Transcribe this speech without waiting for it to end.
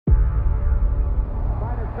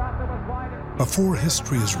Before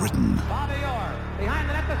history is written,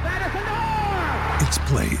 it's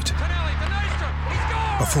played.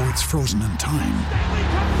 Before it's frozen in time,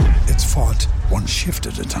 it's fought one shift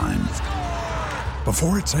at a time.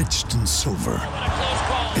 Before it's etched in silver,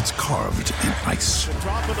 it's carved in ice.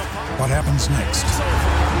 What happens next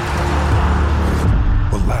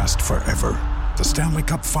will last forever. The Stanley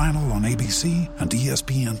Cup Final on ABC and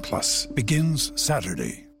ESPN Plus begins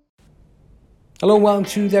Saturday. Hello and welcome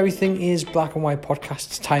to the Everything is Black and White podcast.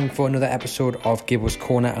 It's time for another episode of Gibbo's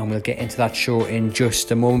Corner, and we'll get into that show in just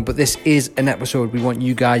a moment. But this is an episode we want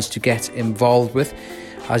you guys to get involved with.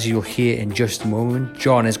 As you'll hear in just a moment,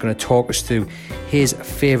 John is going to talk us through his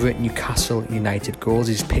favourite Newcastle United goals.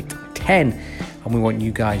 He's picked 10, and we want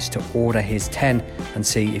you guys to order his 10 and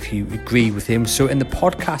see if you agree with him. So in the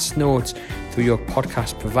podcast notes through your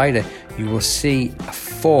podcast provider, you will see a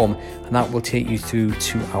form, and that will take you through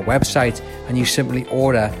to our website, and you simply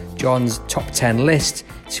order John's top 10 list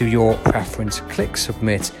to your preference, click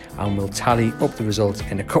submit, and we'll tally up the results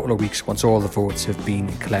in a couple of weeks once all the votes have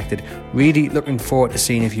been collected. Really looking forward to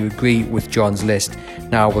seeing if you agree with John's list.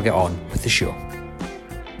 Now we'll get on with the show.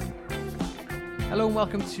 Hello and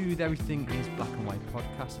welcome to the Everything is Black and White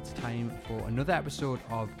podcast. It's time for another episode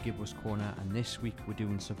of Gibbo's Corner, and this week we're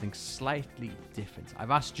doing something slightly different.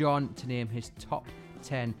 I've asked John to name his top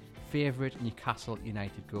 10 favourite Newcastle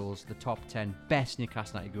United goals, the top 10 best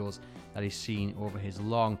Newcastle United goals that he's seen over his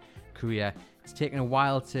long career. It's taken a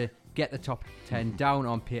while to get the top 10 down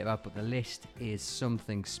on paper, but the list is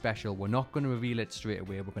something special. We're not going to reveal it straight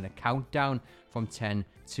away. We're going to count down from 10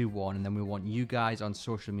 to 1, and then we want you guys on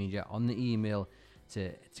social media, on the email,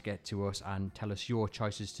 to get to us and tell us your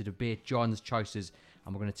choices, to debate John's choices,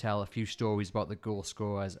 and we're going to tell a few stories about the goal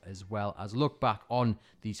scorers as well as look back on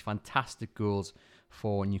these fantastic goals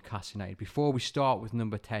for Newcastle United. Before we start with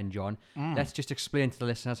number 10, John, let's just explain to the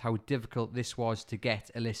listeners how difficult this was to get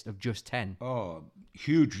a list of just 10. Oh,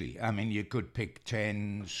 hugely. I mean, you could pick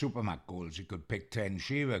 10 Supermac goals, you could pick 10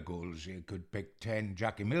 Shearer goals, you could pick 10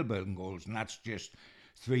 Jackie Milburn goals, and that's just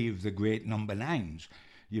 3 of the great number 9s.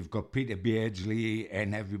 You've got Peter Beardsley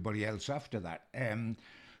and everybody else after that.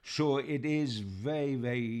 So it is very,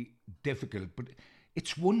 very difficult, but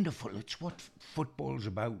it's wonderful. It's what football's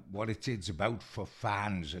about, what it is about for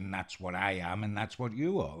fans, and that's what I am, and that's what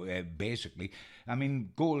you are, basically. I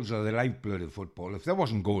mean, goals are the lifeblood of football. If there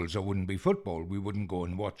wasn't goals, there wouldn't be football. We wouldn't go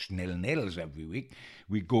and watch 0-0s every week.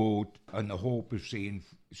 We go on the hope of seeing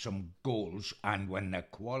some goals, and when they're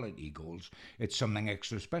quality goals, it's something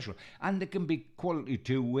extra special. And there can be quality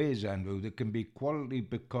two ways, Andrew. There can be quality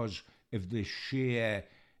because of the sheer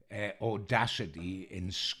audacity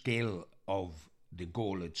and skill of the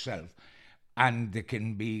goal itself, and there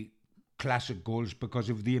can be classic goals because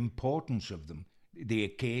of the importance of them, the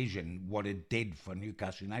occasion, what it did for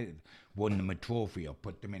Newcastle United, won them a trophy or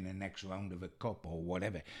put them in the next round of a cup or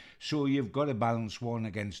whatever. So you've got to balance one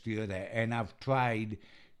against the other, and I've tried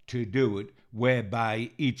to do it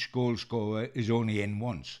whereby each goal scorer is only in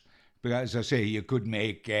once. But as I say, you could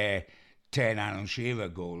make 10 Alan Shearer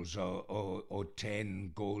goals or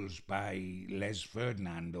 10 goals by Les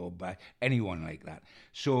Ferdinand or by anyone like that.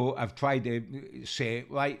 So I've tried to say,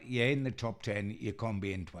 right, you're in the top 10, you can't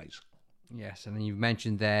be in twice. Yes, and then you've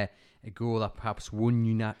mentioned there a goal that perhaps won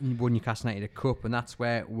Newcastle United a cup, and that's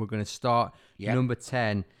where we're going to start. Yep. Number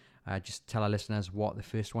 10, just tell our listeners what the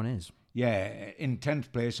first one is. Yeah, in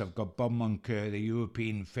 10th place, I've got Bob Moncur, the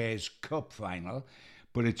European Fairs Cup final.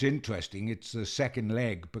 But it's interesting, it's the second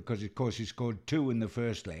leg, because of course he scored 2 in the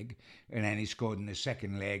first leg, and then he scored in the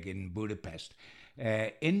second leg in Budapest.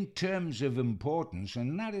 In terms of importance,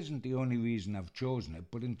 and that isn't the only reason I've chosen it,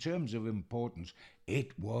 but in terms of importance,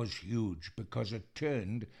 it was huge, because it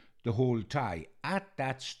turned the whole tie. At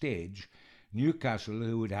that stage, Newcastle,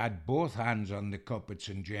 who had had both hands on the cup at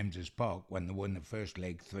St James's Park when they won the first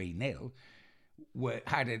leg 3-0,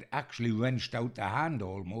 had it actually wrenched out the hand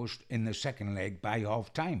almost in the second leg by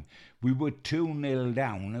half time. We were 2-0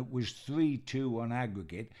 down. It was 3-2 on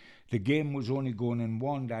aggregate. The game was only going in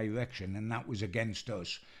one direction, and that was against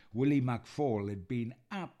us. Willie McFall had been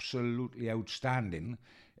absolutely outstanding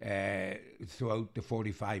throughout the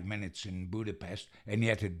 45 minutes in Budapest, and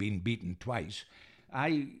yet had been beaten twice.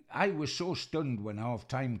 I was so stunned when half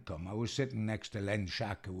time come. I was sitting next to Len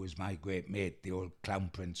Shack, who was my great mate, the old Clown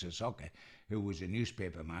Prince of Soccer, who was a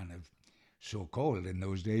newspaper man of so-called in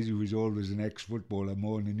those days. He was always an ex-footballer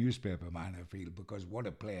more than a newspaper man, I feel, because what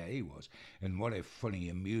a player he was, and what a funny,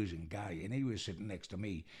 amusing guy. And he was sitting next to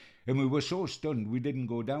me, and we were so stunned we didn't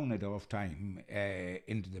go down at half-time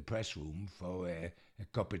into the press room for a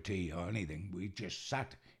cup of tea or anything. We just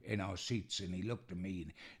sat in our seats, and he looked at me,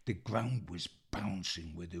 and the ground was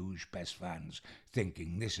bouncing with Ujpest fans,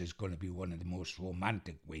 thinking this is going to be one of the most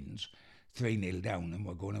romantic wins. 3-0 down, and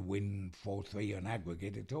we're going to win 4-3 on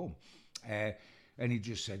aggregate at home. And he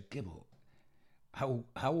just said, Gibbo, how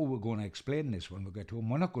are we going to explain this when we get home?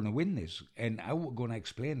 We're not going to win this. And how are we going to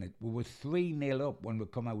explain it? We were 3-0 up when we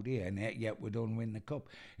come out here, and yet we don't win the cup.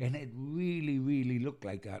 And it really, really looked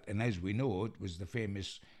like that. And as we know, it was the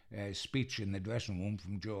famous speech in the dressing room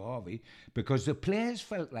from Joe Harvey, because the players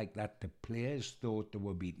felt like that. The players thought they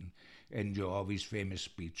were beaten. And Joe Harvey's famous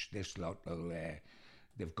speech, this lot will...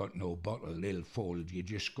 they've got no bottle, they'll fold. You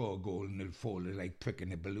just score a goal and they'll fold it like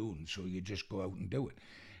pricking a balloon, so you just go out and do it.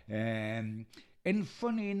 And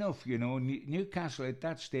funny enough, you know, Newcastle at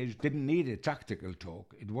that stage didn't need a tactical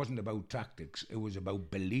talk. It wasn't about tactics. It was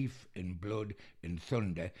about belief in blood and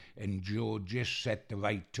thunder, and Joe just set the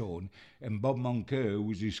right tone. And Bob Moncur, who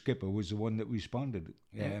was his skipper, was the one that responded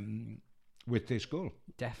with this goal.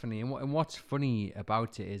 Definitely. And what's funny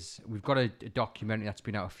about it is we've got a documentary that's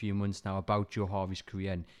been out a few months now about Joe Harvey's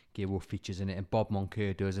career, and Gable features in it, and Bob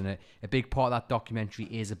Moncur does in it. A big part of that documentary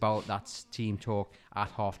is about that team talk at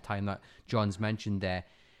half-time that John's mentioned there.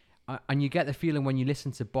 And you get the feeling when you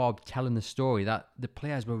listen to Bob telling the story that the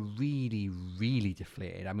players were really, really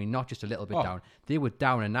deflated. I mean, not just a little bit down. They were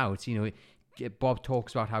down and out. You know, Bob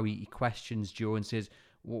talks about how he questions Joe and says,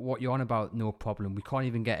 what you're on about, no problem. We can't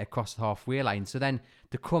even get across the halfway line. So then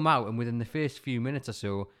to come out and within the first few minutes or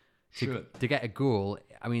so to get a goal,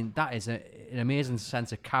 I mean, that is an amazing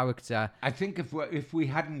sense of character. I think if we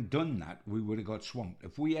hadn't done that, we would have got swamped.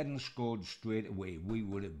 If we hadn't scored straight away, we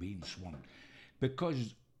would have been swamped.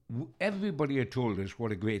 Because everybody had told us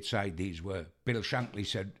what a great side these were. Bill Shankly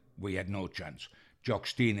said we had no chance. Jock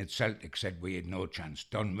Stein at Celtic said we had no chance.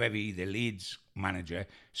 Don Revie, the Leeds manager,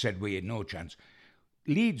 said we had no chance.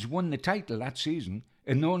 Leeds won the title that season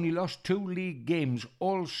and only lost 2 league games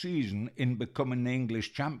all season in becoming the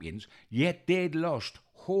English champions, yet they'd lost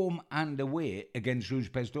home and away against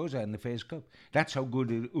Ujpest Dozsa in the FaZe Cup. That's how good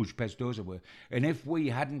Ujpest Dozsa were. And if we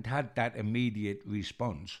hadn't had that immediate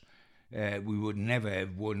response, we would never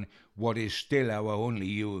have won what is still our only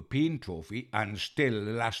European trophy and still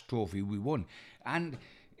the last trophy we won. And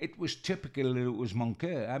it was typical that it was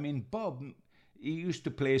Moncur. I mean, Bob... He used to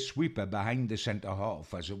play sweeper behind the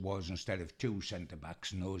centre-half, as it was, instead of 2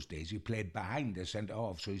 centre-backs in those days. He played behind the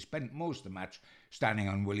centre-half, so he spent most of the match standing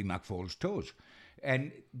on Willie McFall's toes.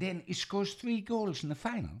 And then he scores 3 goals in the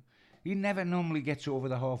final. He never normally gets over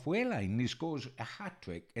the halfway line. He scores a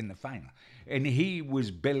hat-trick in the final. And he was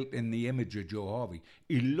built in the image of Joe Harvey.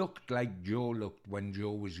 He looked like Joe looked when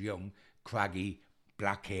Joe was young, craggy,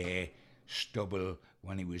 black hair, stubble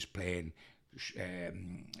when he was playing...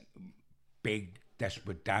 big,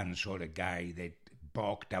 desperate Dan sort of guy that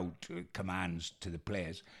barked out commands to the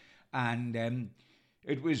players. And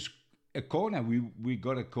it was a corner. We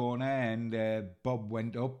got a corner, and Bob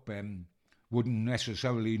went up. Wouldn't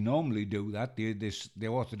necessarily normally do that. The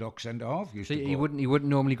orthodox centre-half used to go. He wouldn't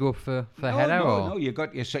normally go for header? No, you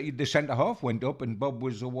got the centre-half went up, and Bob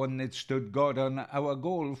was the one that stood guard on our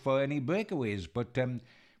goal for any breakaways. But...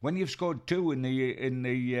 when you've scored 2 in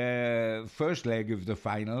the first leg of the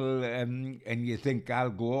final, and you think I'll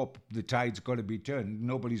go up, the tide's got to be turned.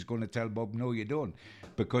 Nobody's going to tell Bob no, you don't,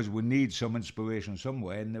 because we need some inspiration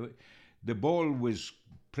somewhere. And the ball was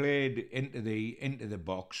played into the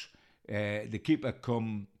box. The keeper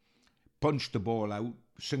punched the ball out.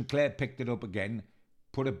 Sinclair picked it up again,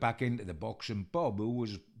 put it back into the box, and Bob, who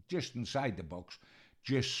was just inside the box,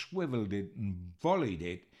 just swiveled it and volleyed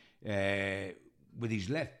it. With his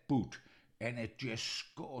left boot, and it just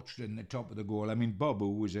scorched in the top of the goal. I mean, Bob,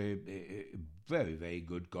 who was a very, very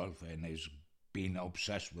good golfer and has been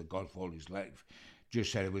obsessed with golf all his life,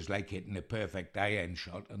 just said it was like hitting a perfect iron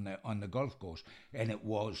shot on the golf course. And it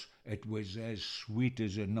was as sweet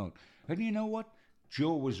as a nut. And you know what?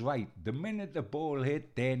 Joe was right. The minute the ball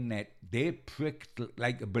hit their net, they pricked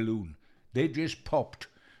like a balloon. They just popped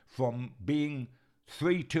from being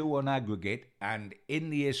 3-2 on aggregate, and in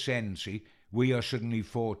the ascendancy, we are suddenly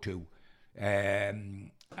 4-2.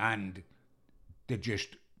 And they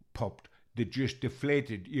just popped. They just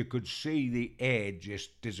deflated. You could see the air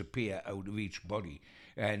just disappear out of each body,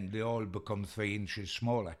 and they all become 3 inches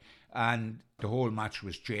smaller. And the whole match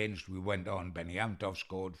was changed. We went on. Benny Amtov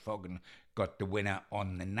scored. Fogan got the winner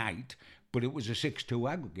on the night. But it was a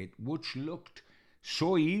 6-2 aggregate, which looked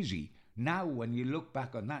so easy Now, when you look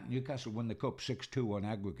back on that, Newcastle won the cup 6-2 on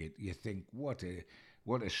aggregate. You think, what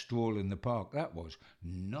a stroll in the park that was.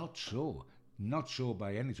 Not so. Not so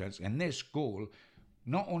by any chance. And this goal,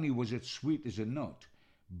 not only was it sweet as a nut,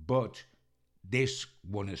 but this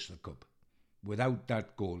won us the cup. Without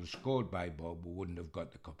that goal scored by Bob, we wouldn't have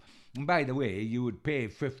got the cup. And by the way, you would pay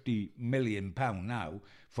 £50 million now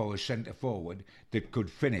for a centre-forward that could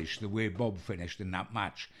finish the way Bob finished in that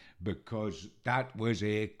match, because that was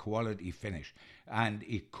a quality finish. And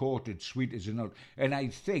he caught it sweet as a nut. And I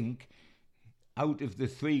think out of the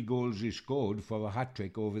 3 goals he scored for a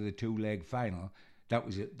hat-trick over the 2-leg final, that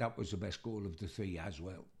was the best goal of the 3 as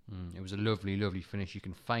well. It was a lovely, lovely finish. You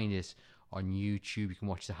can find it on YouTube. You can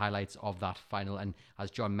watch the highlights of that final, and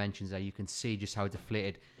as John mentions there, you can see just how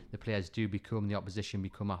deflated the players do become, the opposition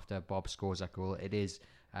become after Bob scores that goal. It is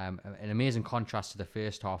an amazing contrast to the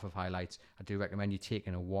first half of highlights. I do recommend you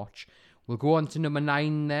taking a watch. We'll go on to number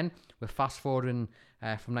 9 then. We're fast forwarding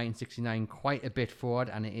from 1969 quite a bit forward,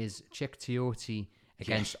 and it is Cheick Tioté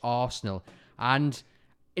against Arsenal. And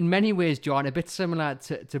in many ways, John, a bit similar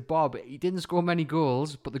to Bob. He didn't score many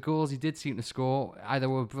goals, but the goals he did seem to score either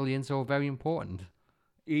were brilliant or very important.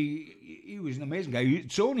 He was an amazing guy.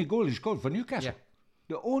 It's the only goal he scored for Newcastle. Yeah.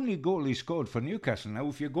 The only goal he scored for Newcastle. Now,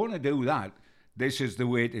 if you're going to do that, this is the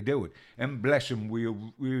way to do it. And bless him, we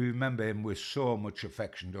remember him with so much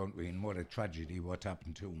affection, don't we? And what a tragedy what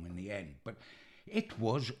happened to him in the end. But it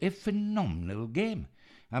was a phenomenal game.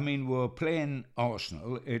 I mean, we were playing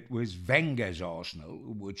Arsenal. It was Wenger's Arsenal,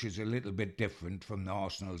 which is a little bit different from the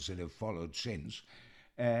Arsenals that have followed since.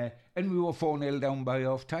 And we were 4-0 down by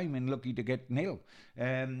half-time and lucky to get nil.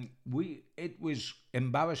 It was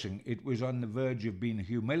embarrassing. It was on the verge of being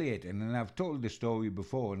humiliating. And I've told the story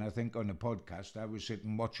before, and I think on the podcast, I was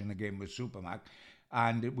sitting watching a game with Supermac,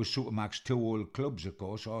 and it was Supermac's 2 old clubs, of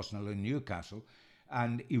course, Arsenal and Newcastle.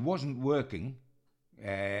 And he wasn't working.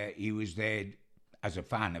 He was there as a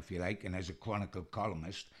fan, if you like, and as a Chronicle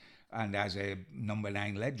columnist, and as a number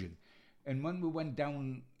 9 legend. And when we went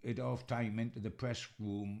down at half-time into the press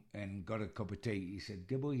room and got a cup of tea, he said,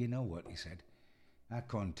 Gibbo, you know what? He said, I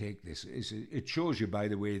can't take this. It shows you, by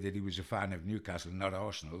the way, that he was a fan of Newcastle, not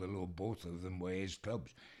Arsenal, although both of them were his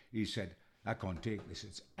clubs. He said, I can't take this.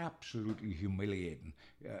 It's absolutely humiliating.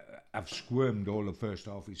 I've squirmed all the first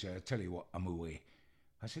half. He said, I tell you what, I'm away.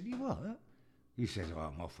 I said, you what? He said, oh,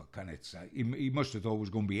 I'm off for Cannons. He must have thought it was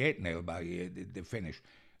going to be 8-0 by the finish.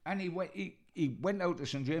 And he went out to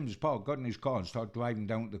St James's Park, got in his car and started driving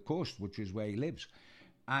down to the coast, which is where he lives.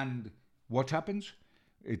 And what happens?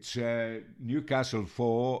 It's Newcastle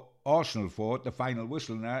 4, Arsenal 4 at the final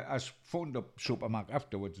whistle. And I phoned up Supermac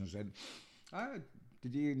afterwards and said,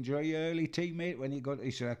 did you enjoy your early tea, mate, when you got... He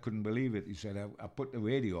said, I couldn't believe it. He said, I put the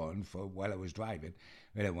radio on while I was driving,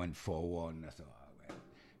 and it went 4-1. I thought, oh,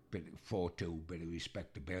 well, 4-2, bit of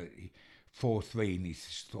respectability. 4-3, and he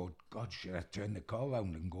thought, God, should I turn the car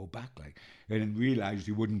around and go back? And then realised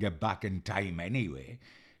he wouldn't get back in time anyway.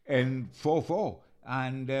 And 4-4.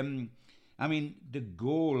 And, I mean, the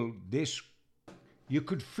goal, you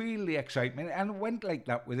could feel the excitement, and it went like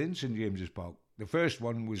that within St James's Park. The first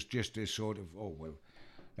one was just a sort of, oh, well,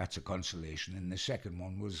 that's a consolation. And the second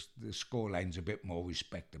one was, the scoreline's a bit more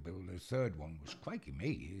respectable. The third one was, crikey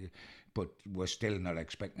me, but we're still not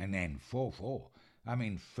expecting an end. 4-4. I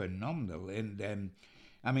mean, phenomenal. And,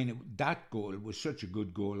 I mean, that goal was such a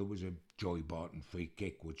good goal. It was a Joey Barton free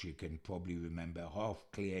kick, which you can probably remember, half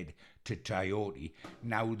cleared to Tioté.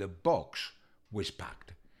 Now, the box was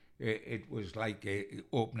packed. It was like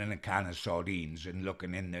opening a can of sardines and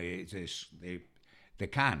looking in the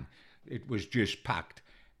can. It was just packed.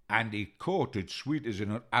 And he caught it sweet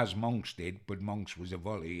as Monks did, but Monks was a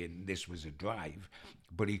volley and this was a drive.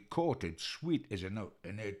 But he caught it sweet as a nut,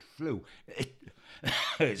 and it flew.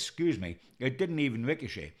 Excuse me. It didn't even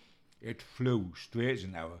ricochet. It flew straight as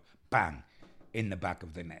an arrow, bang, in the back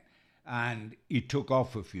of the net. And he took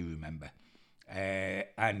off, if you remember.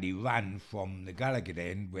 And he ran from the Gallagher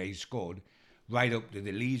end, where he scored, right up to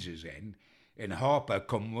the Leazes end. And Harper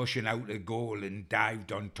come rushing out the goal and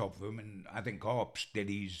dived on top of him. And I think Harps did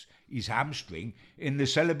his hamstring in the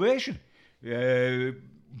celebration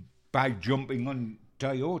by jumping on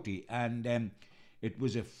Tioté. And it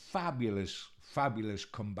was a fabulous, fabulous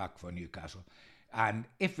comeback for Newcastle. And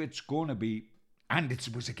if it's going to be, and it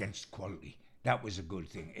was against quality, that was a good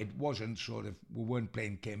thing. It wasn't sort of, we weren't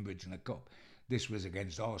playing Cambridge in a cup. This was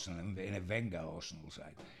against Arsenal in a Wenger Arsenal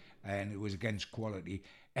side. And it was against quality.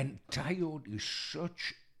 And Tioté is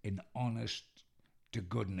such an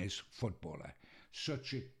honest-to-goodness footballer,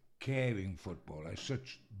 such a caring footballer,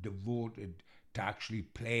 such devoted to actually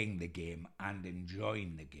playing the game and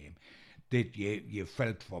enjoying the game. that you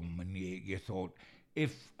felt from, and you thought,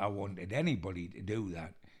 if I wanted anybody to do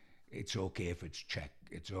that, it's okay if it's Czech,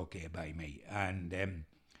 it's okay by me. And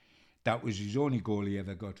that was his only goal he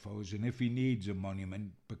ever got for us. And if he needs a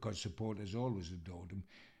monument, because supporters always adored him,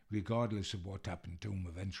 regardless of what happened to him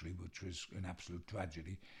eventually, which was an absolute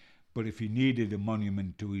tragedy, but if he needed a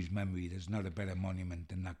monument to his memory, there's not a better monument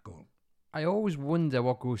than that goal. I always wonder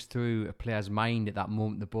what goes through a player's mind at that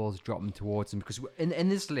moment the ball's dropping towards him, because in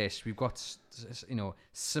this list we've got, you know,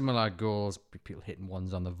 similar goals, people hitting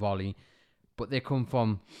ones on the volley, but they come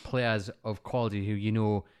from players of quality who you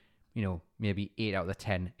know maybe 8 out of the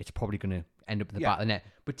 10 it's probably going to end up in the back of the net.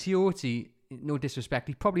 But Tiote, no disrespect,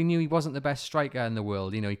 he probably knew he wasn't the best striker in the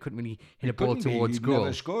world. You know, he couldn't really hit a ball towards goal. He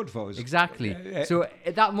never scored for us. Exactly. So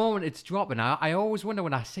at that moment it's dropping. I always wonder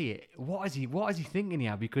when I see it, what is he thinking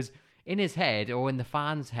here? Because in his head or in the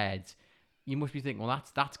fans' heads, you must be thinking, well,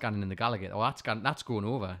 that's going in the Gallagher, or that's going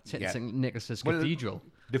over. It's hitting St. Nicholas's Cathedral.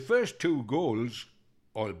 The first 2 goals,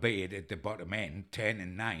 albeit at the bottom end, 10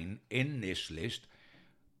 and 9, in this list,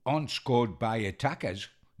 aren't scored by attackers.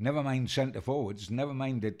 Never mind centre forwards. Never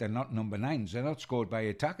mind that they're not number 9s. They're not scored by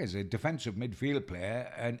attackers. A defensive midfield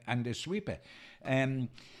player and a sweeper.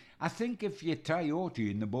 I think if you're Tiote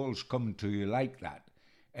and the ball's come to you like that,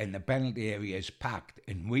 and the penalty area is packed,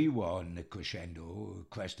 and we were on the crescendo,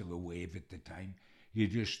 crest of a wave at the time, you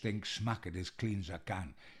just think, smack it as clean as I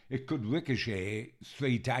can. It could ricochet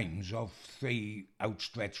 3 times off 3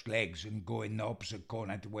 outstretched legs and go in the opposite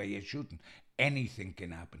corner to where you're shooting. Anything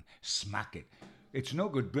can happen. Smack it. It's no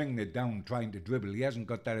good bringing it down trying to dribble. He hasn't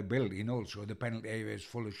got that ability, and also the penalty area is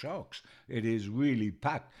full of sharks. It is really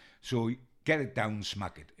packed. So get it down,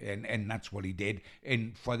 smack it. And that's what he did.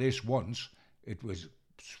 And for this once, it was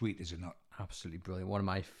sweet as a nut. Absolutely brilliant. One of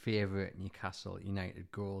my favourite Newcastle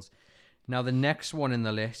United goals. Now, the next one in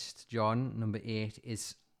the list, John, number 8,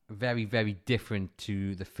 is very, very different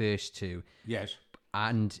to the first 2. Yes.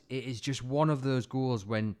 And it is just one of those goals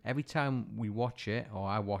when every time we watch it, or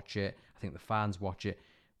I watch it, I think the fans watch it,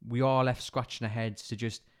 we are left scratching our heads to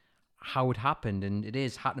just how it happened. And it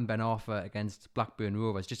is Hatem Ben Arfa against Blackburn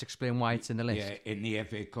Rovers. Just explain why it's in the list. Yeah, in the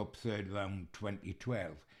FA Cup 3rd round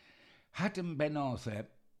 2012. Hatem Ben Arfa,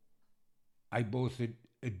 I both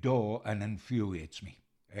adore and infuriates me,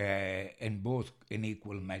 in both in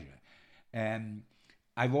equal measure.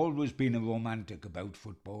 I've always been a romantic about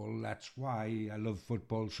football. That's why I love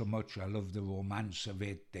football so much. I love the romance of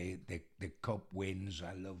it, the cup wins.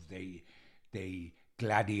 I love the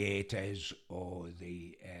gladiators or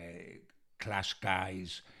the class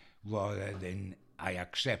guys, rather than I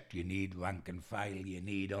accept you need rank and file, you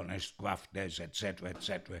need honest grafters, etc.,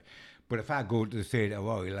 etc. But if I go to the Theatre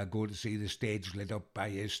Royal, I go to see the stage lit up by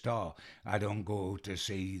a star. I don't go to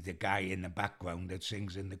see the guy in the background that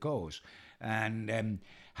sings in the chorus. And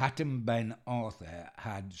Hatem Ben Arfa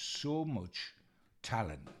had so much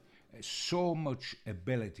talent, so much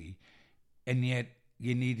ability, and yet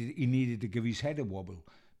he needed to give his head a wobble,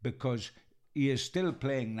 because he is still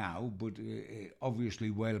playing now, but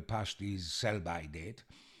obviously well past his sell-by date.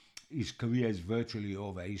 His career is virtually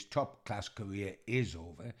over. His top-class career is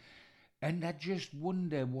over. And I just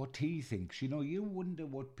wonder what he thinks. You know, you wonder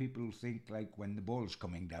what people think, like when the ball's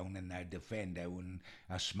coming down and their defender and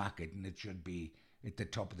I smack it and it should be at the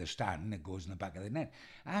top of the stand and it goes in the back of the net.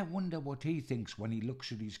 I wonder what he thinks when he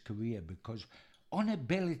looks at his career, because on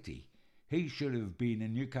ability, he should have been a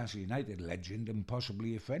Newcastle United legend and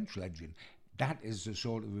possibly a French legend. That is the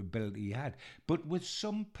sort of ability he had. But with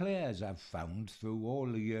some players I've found through all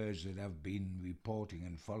the years that I've been reporting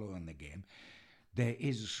and following the game, there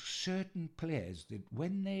is certain players that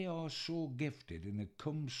when they are so gifted and it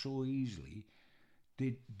comes so easily,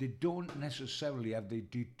 they don't necessarily have the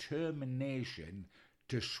determination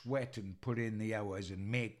to sweat and put in the hours and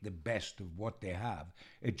make the best of what they have.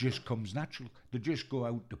 It just comes natural. They just go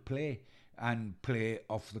out to play and play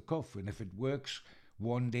off the cuff. And if it works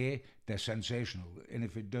one day, they're sensational. And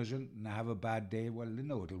if it doesn't and they have a bad day, well, they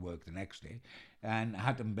know it'll work the next day. And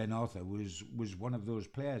Hatem Ben Arfa was one of those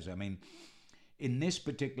players. I mean, in this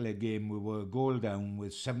particular game, we were a goal down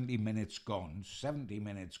with 70 minutes gone.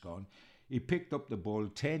 He picked up the ball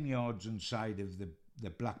 10 yards inside of the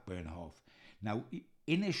Blackburn half. Now,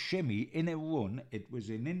 in a shimmy, in a run, it was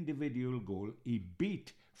an individual goal. He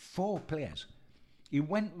beat 4 players. He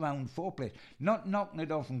went round 4 players, not knocking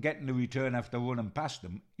it off and getting the return after running past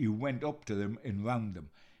them. He went up to them and round them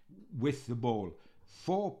with the ball.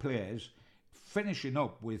 4 players, finishing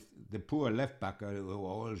up with the poor left-back, who I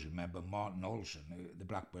always remember, Martin Olsen, the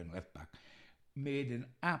Blackburn left-back, made an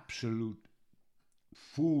absolute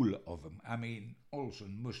fool of him. I mean,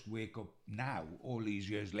 Olsen must wake up now, all these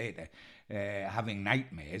years later, having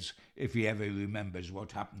nightmares if he ever remembers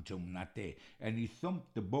what happened to him that day. And he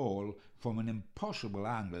thumped the ball from an impossible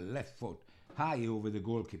angle, left foot, high over the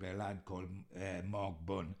goalkeeper, a lad called Mark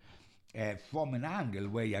Bunn, from an angle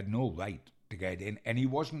where he had no right to get in. And it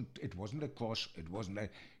wasn't a cross,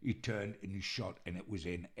 he turned and he shot and it was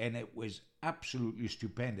in. And it was absolutely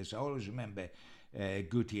stupendous. I always remember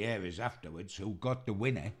Gutierrez afterwards, who got the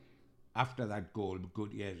winner. After that goal,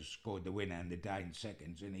 Gutierrez scored the winner in the dying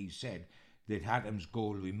seconds, and he said that Hatham's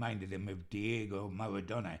goal reminded him of Diego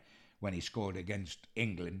Maradona when he scored against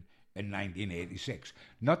England in 1986.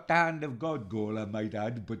 Not the hand of God goal, I might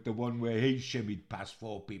add, but the one where he shimmied past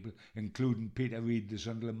 4 people, including Peter Reid, the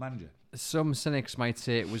Sunderland manager. Some cynics might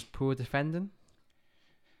say it was poor defending.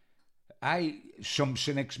 Some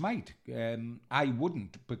cynics might. I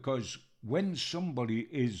wouldn't, because when somebody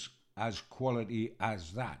is as quality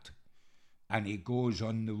as that, and he goes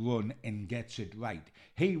on the run and gets it right,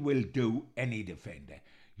 he will do any defender.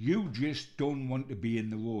 You just don't want to be in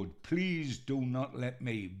the road. Please do not let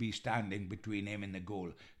me be standing between him and the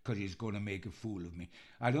goal, because he's going to make a fool of me.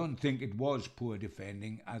 I don't think it was poor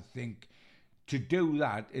defending. I think to do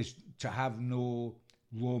that is to have no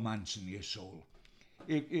romance in your soul.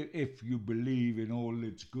 If you believe in all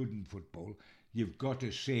that's good in football, you've got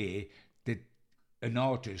to say that an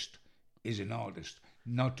artist is an artist,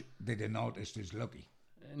 not that an artist is lucky.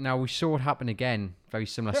 Now, we saw it happen again, very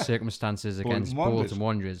similar circumstances against Bolton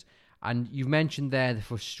Wanderers. And you've mentioned there the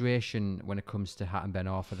frustration when it comes to Hatem Ben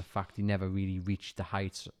Arfa, the fact he never really reached the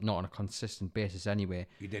heights, not on a consistent basis anyway.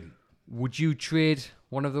 He didn't. Would you trade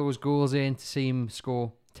one of those goals in to see him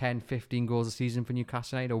score 10, 15 goals a season for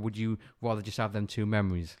Newcastle United, or would you rather just have them 2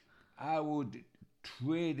 memories? I would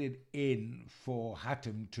trade it in for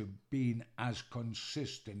Hatem to be as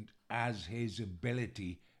consistent as his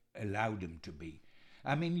ability allowed him to be.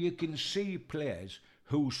 I mean, you can see players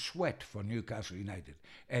who sweat for Newcastle United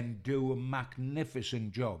and do a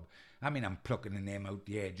magnificent job. I mean, I'm plucking a name out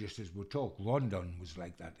the air just as we talk. Rondon was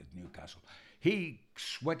like that at Newcastle. He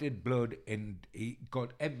sweated blood and he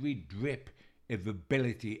got every drip of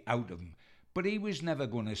ability out of him. But he was never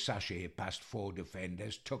going to sashay past 4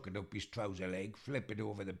 defenders, tuck it up his trouser leg, flip it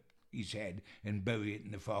over his head and bury it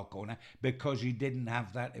in the far corner, because he didn't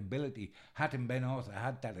have that ability. Hatem Ben Arfa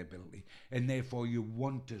had that ability, and therefore you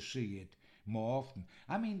want to see it more often.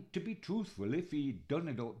 I mean, to be truthful, if he'd done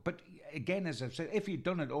it all, but again, as I've said, if he'd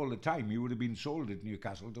done it all the time, he would have been sold at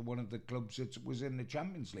Newcastle to one of the clubs that was in the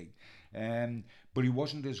Champions League. But he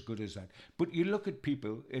wasn't as good as that. But you look at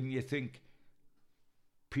people and you think,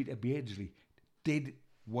 Peter Beardsley did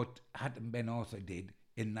what Hatem Ben Arfa did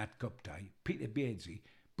in that cup tie. Peter Beardsley,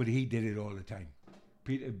 but he did it all the time.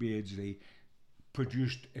 Peter Beardsley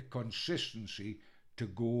produced a consistency to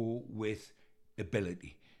go with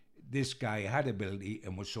ability. This guy had ability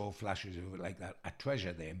and we saw flashes of it like that. I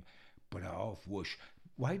treasure them, but I half wish.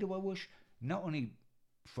 Why do I wish? Not only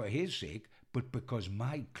for his sake, but because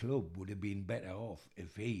my club would have been better off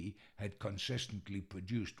if he had consistently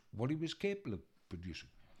produced what he was capable of producing.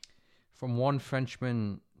 From one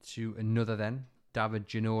Frenchman to another then, David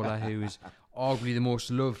Ginola, who is arguably the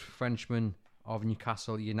most loved Frenchman of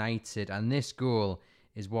Newcastle United. And this goal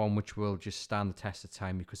is one which will just stand the test of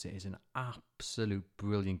time because it is an absolute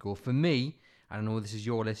brilliant goal. For me, I don't know this is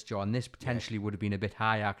your list, John, this potentially would have been a bit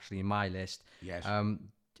high actually in my list. Yes.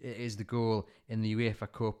 It is the goal in the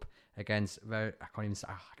UEFA Cup against, I can't even say,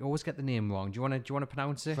 I always get the name wrong. Do you want to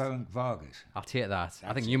pronounce it? Ferenc Vargas. I'll take that.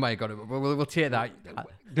 I think you might have got it, but we'll take that.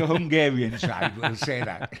 The Hungarian side will say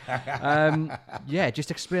that. Yeah, just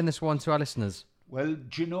explain this one to our listeners. Well,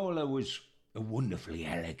 Ginola was a wonderfully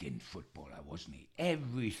elegant footballer, wasn't he?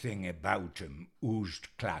 Everything about him oozed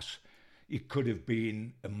class. He could have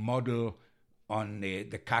been a model on the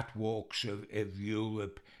catwalks of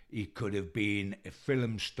Europe. He could have been a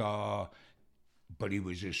film star, but he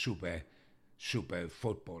was a super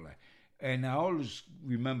footballer. And I always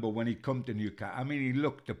remember when he come to Newcastle, I mean, he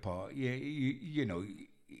looked the part. You know,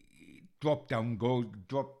 drop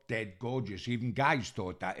dead gorgeous. Even guys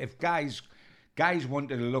thought that. If guys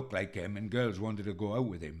wanted to look like him and girls wanted to go out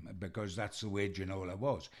with him, because that's the way Ginola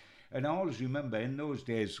was. And I always remember in those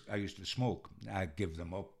days I used to smoke. I'd give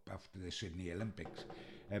them up after the Sydney Olympics.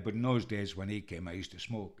 But in those days when he came, I used to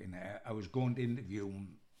smoke. And I was going to interview him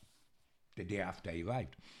the day after he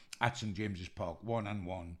arrived at St James's Park,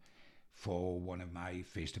 one-on-one, for one of my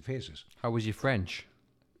face-to-faces. How was your French?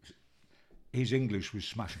 His English was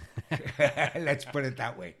smashing. Let's put it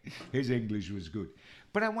that way. His English was good.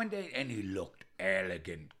 But I went in and he looked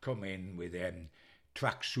elegant, come in with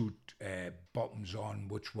tracksuit bottoms on,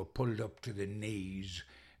 which were pulled up to the knees.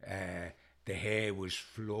 The hair was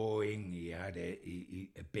flowing. He had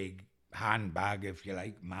a big handbag, if you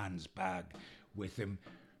like, man's bag, with him.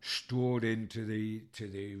 Strode into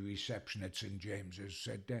the reception at St James's.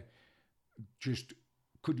 Said, "Just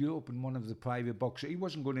could you open one of the private boxes?" He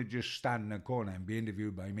wasn't going to just stand in a corner and be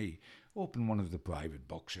interviewed by me. "Open one of the private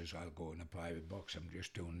boxes. I'll go in a private box. I'm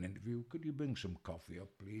just doing an interview. Could you bring some coffee up,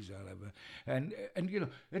 please? I'll have a..."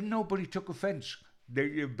 And nobody took offence.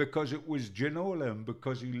 Because it was Ginola and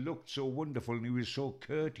because he looked so wonderful and he was so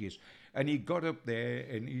courteous. And he got up there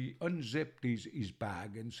and he unzipped his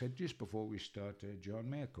bag and said, "Just before we start, John,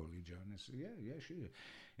 may I call you John?" I said, yeah, sure.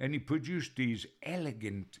 And he produced these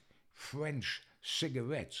elegant French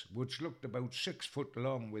cigarettes, which looked about 6 foot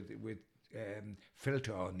long with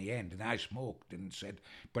filter on the end. And I smoked and said,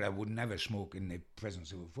 but I would never smoke in the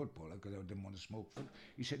presence of a footballer because I didn't want to smoke.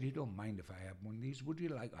 He said, "You don't mind if I have one of these? Would you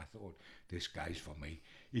like?" I thought, this guy's for me.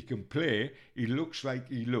 He can play. He looks like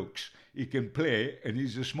he looks. He can play and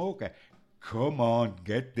he's a smoker. Come on,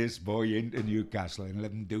 get this boy into Newcastle and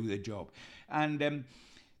let him do the job. And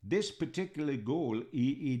this particular goal,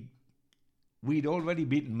 we'd already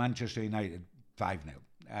beaten Manchester United 5-0.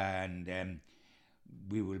 And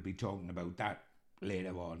we will be talking about that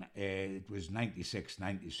later on. It was 96,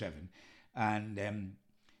 97. And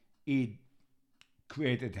he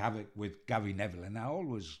created havoc with Gary Neville. And I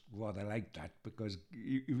always rather liked that because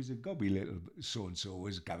he was a gobby little so-and-so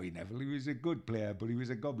was Gary Neville. He was a good player, but he was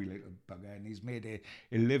a gobby little bugger. And he's made a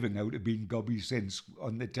living out of being gobby since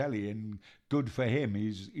on the telly. And good for him.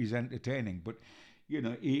 He's entertaining. But, you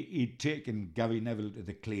know, he'd taken Gary Neville to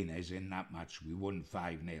the cleaners in that match. We won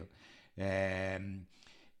 5-0.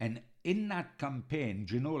 And in that campaign,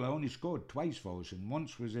 Ginola only scored twice for us, and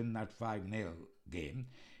once was in that 5-0 game.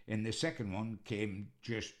 And the second one came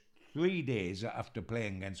just 3 days after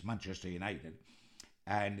playing against Manchester United,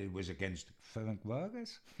 and it was against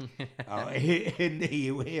Ferencváros in the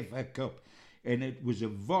UEFA Cup. And it was a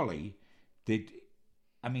volley that,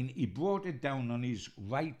 I mean, he brought it down on his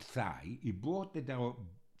right thigh. He brought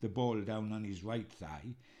the ball down on his right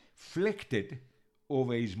thigh, flicked it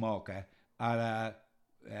over his marker, a la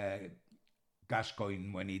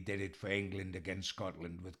Gascoigne when he did it for England against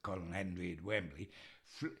Scotland with Colin Hendry at Wembley,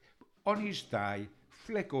 on his thigh,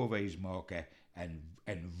 flick over his marker and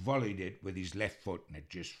volleyed it with his left foot, and it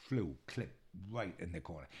just flew, clip, right in the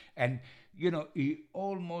corner. And, you know, you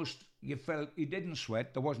felt he didn't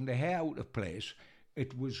sweat, there wasn't a hair out of place,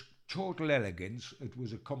 it was total elegance, it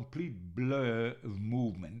was a complete blur of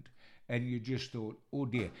movement. And you just thought, oh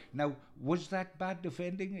dear. Now, was that bad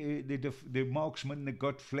defending? The marksman that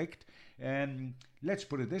got flicked? Let's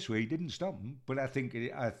put it this way: he didn't stop him, but I think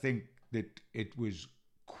that it was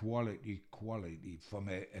quality from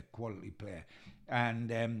a quality player,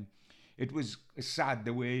 and it was sad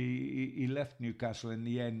the way he left Newcastle in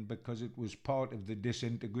the end, because it was part of the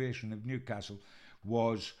disintegration of Newcastle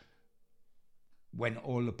was when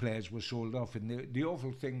all the players were sold off. And the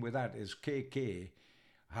awful thing with that is KK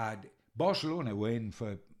had Barcelona were in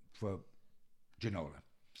for Ginola,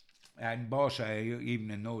 and Barca,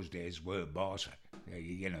 even in those days, were Barca.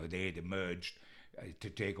 You know, they had emerged to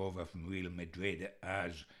take over from Real Madrid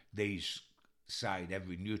as these side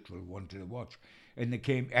every neutral wanted to watch, and they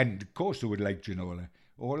came, and of course they would like Ginola,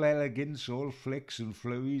 all elegance, all flicks and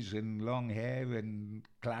flurries and long hair and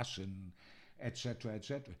class and etc.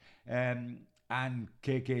 And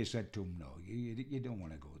KK said to him, "No, you don't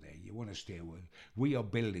want to go there. You want to stay away. We are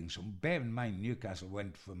building some." Bear in mind, Newcastle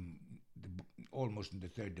went from almost in the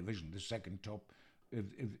third division, the second top of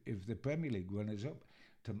the Premier League runners-up,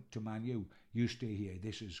 to Man U. "You stay here.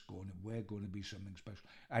 We're going to be something special."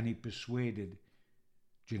 And he persuaded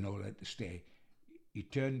Ginola to stay. He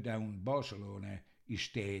turned down Barcelona. He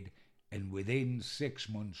stayed, and within 6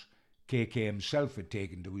 months, KK himself had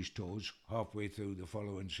taken to his toes halfway through the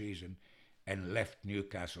following season and left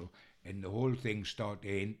Newcastle, and the whole thing started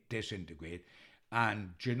to disintegrate.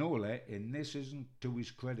 And Ginola, and this isn't to his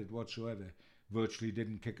credit whatsoever, virtually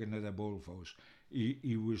didn't kick another ball for us.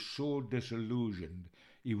 He was so disillusioned.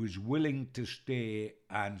 He was willing to stay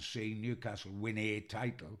and see Newcastle win a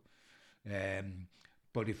title,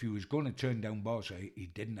 but if he was going to turn down Barca, he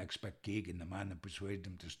didn't expect Keegan, the man that persuaded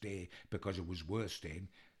him to stay because it was worth staying,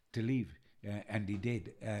 to leave, and he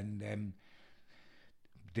did. And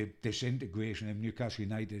the disintegration of Newcastle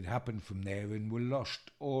United happened from there, and we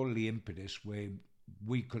lost all the impetus where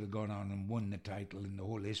we could have gone on and won the title, and the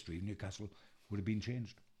whole history of Newcastle would have been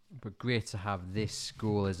changed. But great to have this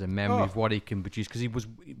goal as a memory of what he can produce, because he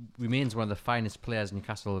remains one of the finest players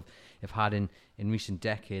Newcastle have had in recent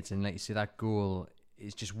decades. And like you say, that goal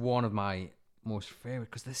is just one of my most favourite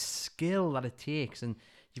because the skill that it takes, and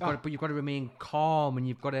you've got to remain calm, and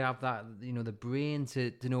you've got to have that, the brain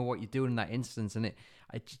to know what you're doing in that instance. And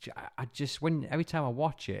I just every time I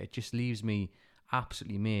watch it, it just leaves me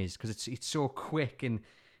absolutely amazed because it's so quick and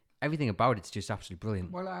everything about it's just absolutely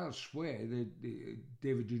brilliant. Well, I'll swear that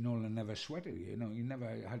David Ginola never sweated. He never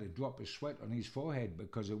had a drop of sweat on his forehead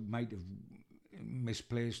because it might have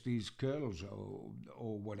misplaced his curls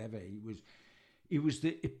or whatever. He was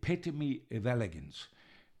the epitome of elegance.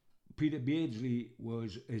 Peter Beardsley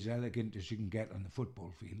was as elegant as you can get on the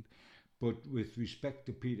football field, but with respect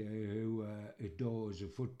to Peter, who adores a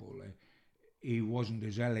footballer, he wasn't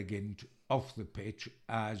as elegant off the pitch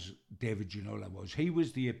as David Ginola was. He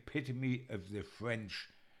was the epitome of the French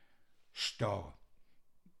star.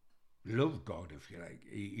 Love God, if you like.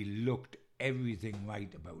 He looked everything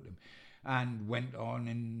right about him, and went on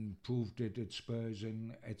and proved it at Spurs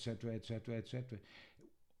and etc., etc., etc.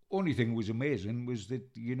 Only thing was amazing was that,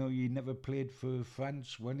 he never played for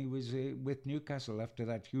France when he was with Newcastle after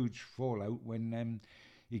that huge fallout when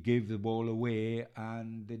he gave the ball away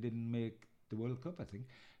and they didn't make the World Cup, I think.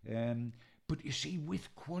 But you see,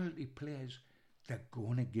 with quality players, they're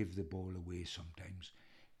going to give the ball away sometimes.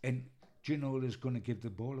 And Ginola's going to give the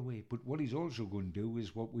ball away. But what he's also going to do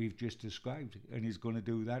is what we've just described, and he's going to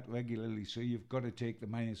do that regularly. So you've got to take the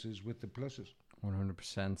minuses with the pluses.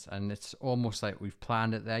 100%. And it's almost like we've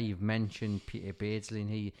planned it there. You've mentioned Peter Beardsley, and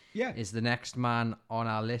he is the next man on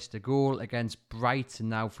our list. A goal against Brighton.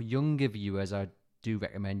 Now, for younger viewers, I do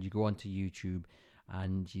recommend you go onto YouTube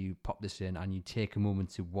and you pop this in and you take a moment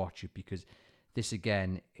to watch it, because this,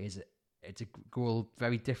 again, it's a goal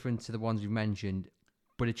very different to the ones we've mentioned.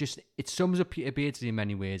 But it sums up Peter Beardsley in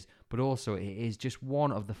many ways, but also it is just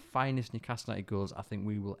one of the finest Newcastle United goals I think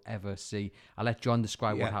we will ever see. I'll let John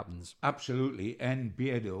describe what happens. Absolutely. And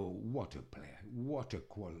Beardo, what a player. What a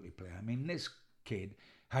quality player. I mean, this kid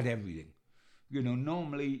had everything.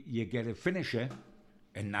 Normally you get a finisher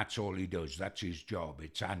and that's all he does. That's his job.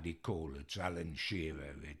 It's Andy Cole, it's Alan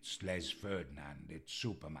Shearer, it's Les Ferdinand, it's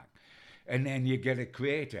Supermac. And then you get a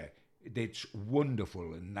creator that's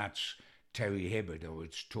wonderful, and that's Terry Hibbert, or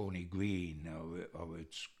it's Tony Green, or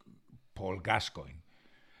it's Paul Gascoigne.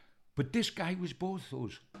 But this guy was both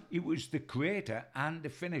those. He was the creator and the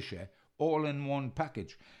finisher all in one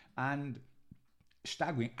package. And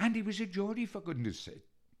staggering. And he was a Geordie, for goodness sake.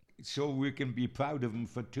 So we can be proud of him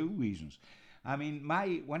for two reasons. I mean,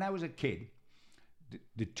 when I was a kid,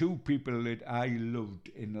 the two people that I loved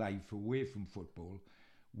in life away from football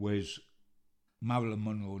was Marilyn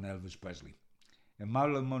Monroe and Elvis Presley. And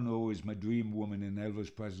Marilyn Monroe was my dream woman, and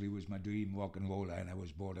Elvis Presley was my dream rock and roller, and I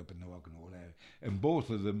was brought up in the rock and roll era. And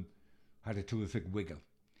both of them had a terrific wiggle.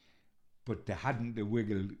 But they hadn't the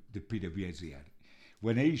wiggle that Peter Beardsley had.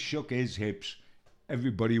 When he shook his hips,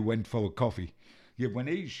 everybody went for a coffee. Yet when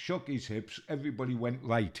he shook his hips, everybody went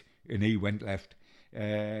right, and he went left.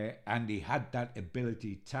 And he had that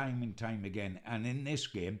ability time and time again. And in this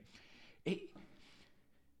game, he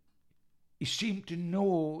seemed to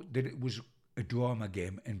know that it was a drama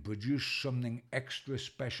game and produce something extra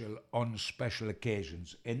special on special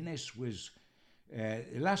occasions. And this was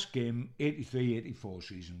last game, 83-84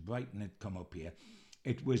 season. Brighton had come up here.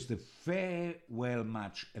 It was the farewell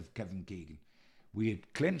match of Kevin Keegan. We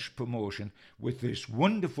had clinched promotion with this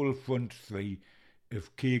wonderful front three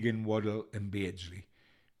of Keegan, Waddle and Beardsley.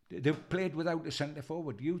 They've played without a centre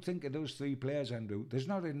forward. You think of those three players, Andrew. There's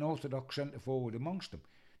not an orthodox centre forward amongst them.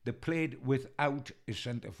 They played without a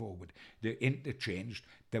centre forward. They interchanged.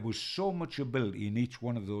 There was so much ability in each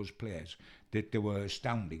one of those players that they were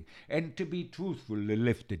astounding. And to be truthful, they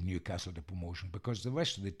lifted Newcastle to promotion, because the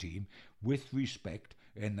rest of the team, with respect,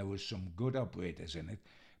 and there was some good operators in it,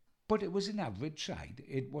 but it was an average side.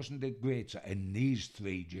 It wasn't a great side. And these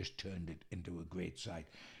three just turned it into a great side.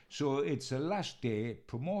 So it's the last day,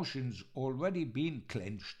 promotion's already been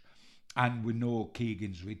clinched, and we know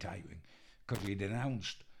Keegan's retiring, because he'd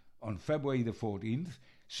announced on February the 14th,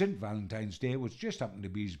 St. Valentine's Day, which just happened to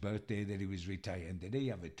be his birthday, that he was retiring. Did he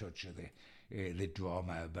have a touch of the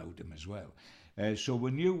drama about him as well? So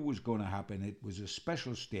we knew it was going to happen. It was a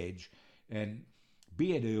special stage. And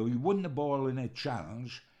Beardo, he won the ball in a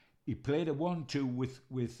challenge. He played a 1-2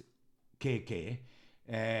 with KK,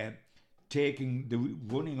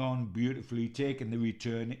 running on beautifully, taking the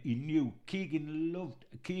return. He knew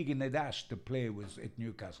Keegan had asked to play at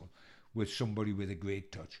Newcastle with somebody with a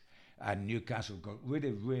great touch. And Newcastle got rid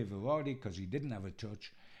of Ray Varady because he didn't have a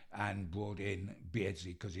touch, and brought in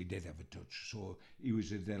Beardsley because he did have a touch. So he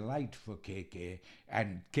was a delight for KK,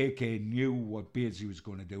 and KK knew what Beardsley was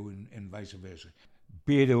going to do, and vice versa.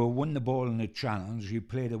 Beardo won the ball in the challenge. He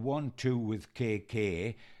played a 1-2 with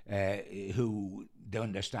KK, who the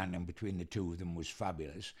understanding between the two of them was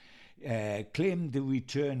fabulous. Claimed the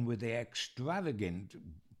return with the extravagant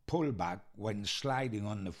pullback when sliding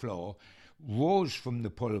on the floor, rose from the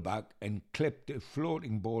pullback and clipped a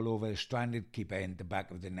floating ball over a stranded keeper in the back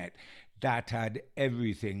of the net. That had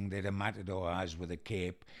everything that a matador has with a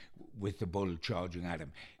cape, with the bull charging at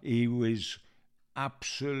him. He was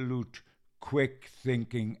absolute quick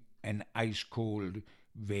thinking and ice cold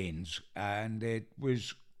veins, and it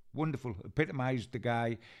was wonderful. Epitomised the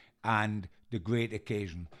guy and the great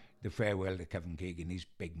occasion, the farewell to Kevin Keegan, his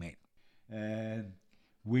big mate.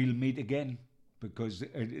 We'll meet again, because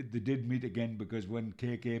they did meet again, because when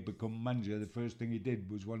KK became manager, the first thing he did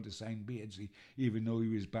was want to sign Beardsley, even though he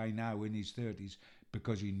was by now in his 30s,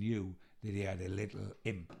 because he knew that he had a little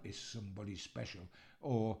imp, is somebody special,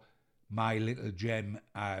 or my little gem,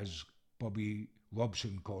 as Bobby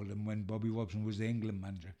Robson called him when Bobby Robson was the England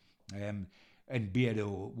manager. And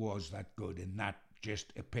Beardo was that good, and that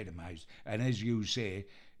just epitomised. And as you say,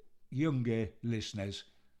 younger listeners,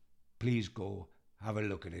 please go have a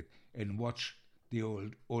look at it and watch the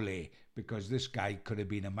old Ole, because this guy could have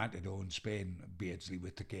been a matador in Spain, Beardsley,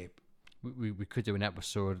 with the cape. We could do an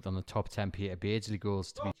episode on the top 10 Peter Beardsley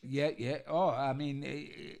goals. Yeah. Oh, I mean,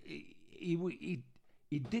 he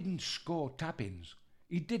didn't score tap-ins.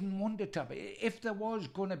 He didn't want to tap it. If there was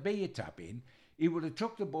going to be a tap-in, he would have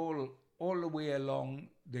took the ball all the way along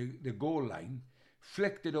the goal line,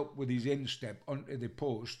 flicked it up with his instep onto the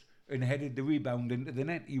post, and headed the rebound into the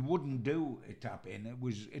net. He wouldn't do a tap-in.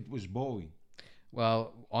 It was boring.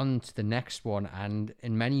 Well, on to the next one, and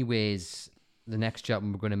in many ways, the next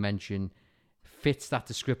gentleman we're going to mention fits that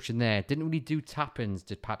description there. Didn't really do tap-ins,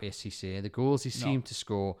 did Papier Cissé. The goals he seemed to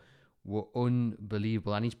score were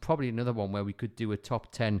unbelievable, and he's probably another one where we could do a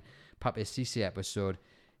top 10 Papier Cissé episode.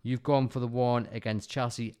 You've gone for the one against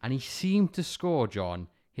Chelsea, and he seemed to score, John,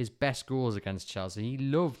 his best goals against Chelsea. He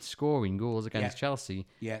loved scoring goals against Chelsea.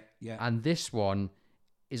 Yeah. And this one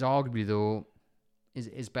is arguably, though,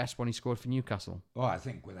 his best one he scored for Newcastle. Oh, I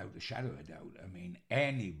think without a shadow of a doubt. I mean,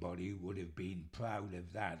 anybody would have been proud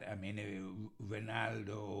of that. I mean,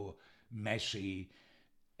 Ronaldo, Messi,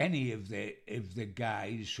 any of the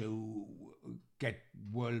guys who get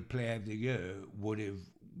World Player of the Year would have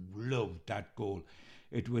loved that goal.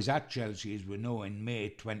 It was at Chelsea, as we know, in May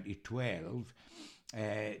 2012.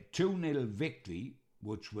 2-0 victory,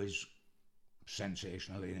 which was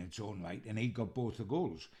sensational in its own right, and he got both the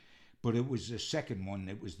goals. But it was the second one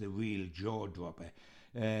that was the real jaw-dropper.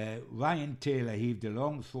 Ryan Taylor heaved a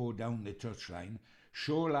long throw down the touchline.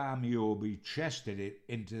 Shola Ameobi chested it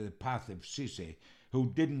into the path of Cissé,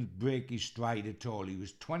 who didn't break his stride at all. He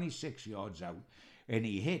was 26 yards out, and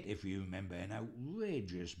he hit, if you remember, an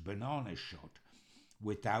outrageous banana shot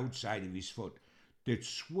with the outside of his foot that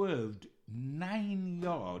swerved 9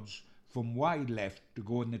 yards from wide left to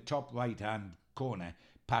go in the top right-hand corner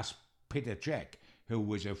past Petr Cech, who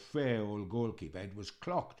was a fair old goalkeeper. It was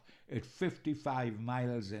clocked at 55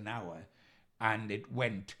 miles an hour, and it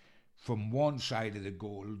went from one side of the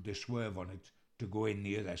goal, the swerve on it, to go in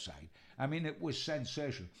the other side. I mean, it was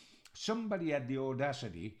sensational. Somebody had the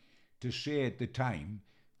audacity to say at the time,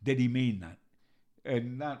 did he mean that?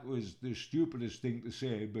 And that was the stupidest thing to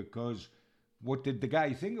say, because what did the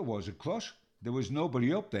guy think it was? A cross? There was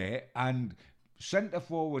nobody up there, and centre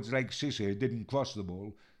forwards like Cissé didn't cross the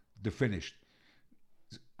ball, they finished.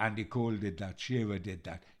 Andy Cole did that, Shearer did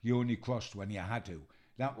that. You only crossed when you had to.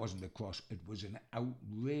 That wasn't a cross, it was an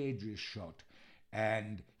outrageous shot.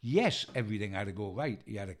 And yes, everything had to go right.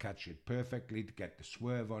 He had to catch it perfectly, to get the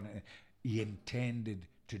swerve on it. He intended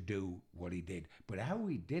to do what he did. But how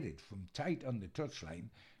he did it from tight on the touchline,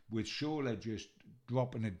 with Shola just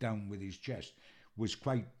dropping it down with his chest, was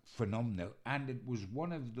quite phenomenal. And it was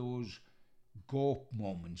one of those gawp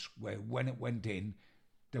moments where when it went in,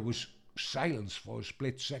 there was silence for a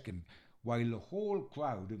split second, while the whole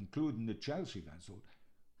crowd, including the Chelsea fans, thought,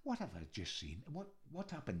 what have I just seen?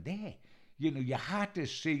 What happened there? You know, you had to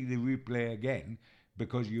see the replay again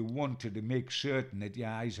because you wanted to make certain that your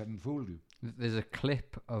eyes hadn't fooled you. There's a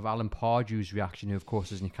clip of Alan Pardew's reaction, who of course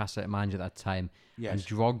was Newcastle manager at that time, yes, and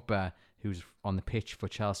Drogba, who's on the pitch for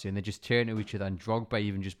Chelsea, and they just turn to each other, and Drogba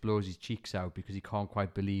even just blows his cheeks out because he can't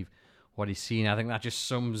quite believe what he's seen. I think that just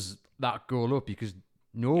sums that goal up, because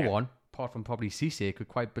no one, apart from probably Cissé, could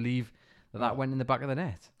quite believe that went in the back of the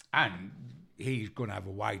net. And he's going to have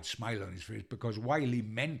a wide smile on his face, because while he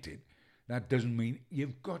meant it, that doesn't mean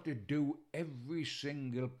you've got to do every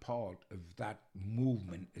single part of that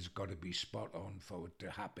movement has got to be spot on for it to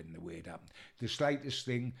happen the way it happened. The slightest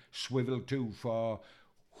thing, swivel too far,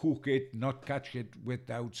 hook it, not catch it with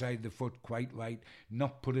the outside the foot quite right,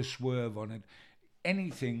 not put a swerve on it.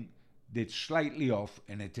 Anything that's slightly off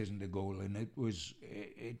and it isn't a goal, and it was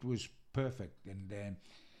perfect. And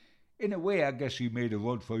in a way, I guess he made a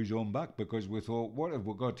rod for his own back, because we thought, what have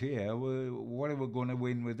we got here? What are we going to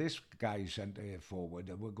win with this guy centre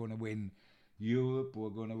forward? We're going to win Europe, we're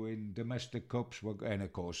going to win domestic cups, and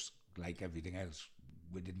of course, like everything else,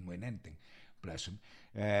 we didn't win anything, bless him.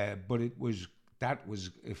 But that was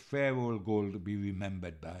a fair old goal to be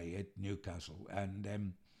remembered by at Newcastle.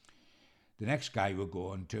 And the next guy we're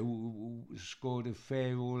going to scored a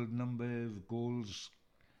fair old number of goals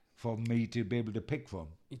for me to be able to pick from.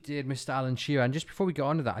 He did, Mr. Alan Shearer. And just before we get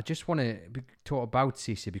on to that, I just want to talk about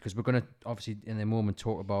Cisse, because we're going to obviously in a moment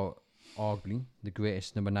talk about arguably the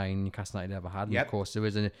greatest number 9 Newcastle United ever had. And Yep. of course, there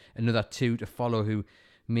is another 2 to follow who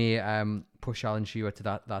may push Alan Shearer to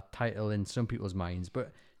that title in some people's minds.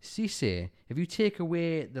 But Cisse, if you take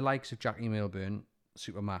away the likes of Jackie Milburn,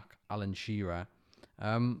 Super Mac, Alan Shearer,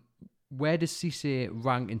 where does Cisse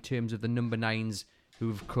rank in terms of the number 9s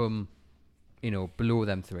who've come, below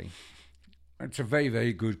them 3? It's a very,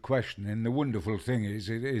 very good question, and the wonderful thing is,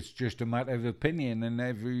 it's just a matter of opinion. And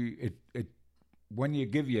when you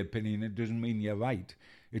give your opinion, it doesn't mean you're right.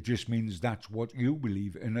 It just means that's what you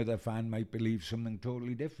believe. Another fan might believe something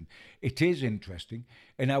totally different. It is interesting,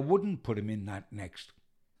 and I wouldn't put him in that next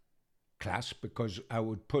class, because I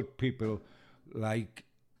would put people like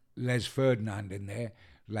Les Ferdinand in there,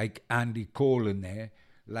 like Andy Cole in there,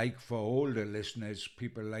 like for older listeners,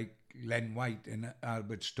 people like Len White and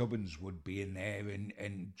Albert Stubbins would be in there,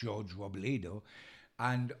 and George Robledo.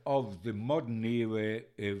 And of the modern era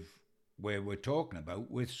of where we're talking about,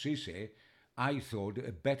 with Cisse, I thought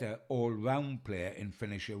a better all-round player and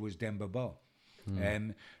finisher was Demba Ba.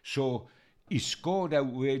 So he scored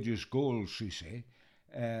outrageous goals, Cisse.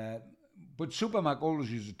 But Super Mac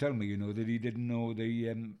always used to tell me, that he didn't know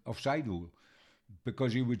the offside rule,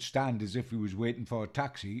 because he would stand as if he was waiting for a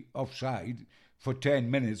taxi offside for 10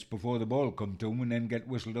 minutes before the ball come to him, and then get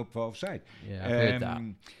whistled up for offside. Yeah, I've heard that.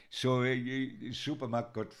 So Super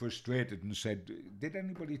Mac got frustrated and said, did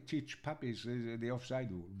anybody teach Pappies the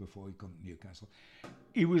offside rule before he come to Newcastle?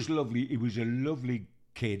 He was lovely. He was a lovely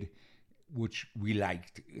kid, which we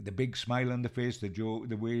liked. The big smile on the face,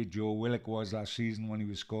 the way Joe Willock was last season when he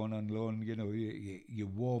was scoring on loan, you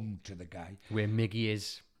warmed to the guy. Where Miggy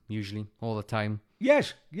is, usually, all the time.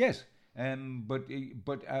 Yes. But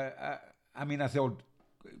I thought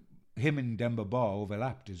him and Demba Ba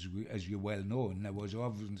overlapped, as you well know, and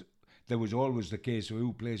there was always the case of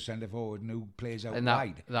who plays centre forward and who plays out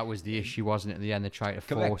wide. That was the issue, wasn't it? At the end, they tried to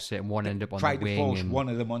Correct. force it, and one ended up on tried the wing. To force one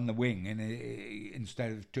of them on the wing, and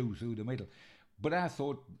instead of 2 through the middle. But I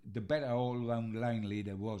thought the better all-round line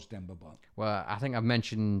leader was Demba Ba. Well, I think I've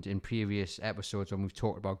mentioned in previous episodes when we've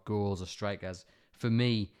talked about goals or strikers, for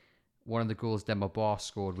me, one of the goals Demba Ba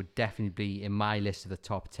scored would definitely be in my list of the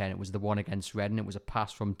top 10. It was the one against Reading. It was a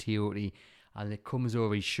pass from Tiote, and it comes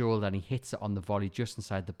over his shoulder and he hits it on the volley just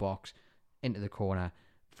inside the box into the corner.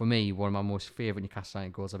 For me, one of my most favourite Newcastle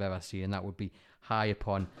United goals I've ever seen, and that would be high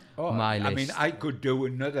upon my list. I could do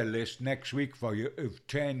another list next week for you of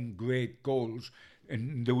 10 great goals,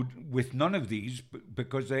 and with none of these,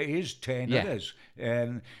 because there is 10 others.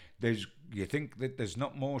 You think that there's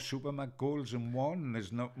not more Super Mac goals than one?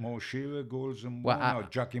 There's not more Shearer goals than one? Or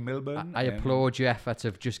Jackie Milburn? I applaud your effort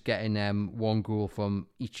of just getting one goal from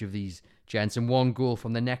each of these gents, and one goal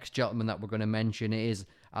from the next gentleman that we're going to mention. It is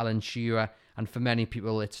Alan Shearer, and for many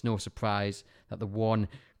people it's no surprise that the one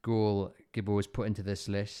goal Gibbo has put into this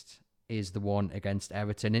list is the one against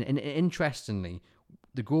Everton. And interestingly,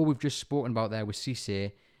 the goal we've just spoken about there was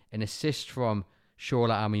Cisse, an assist from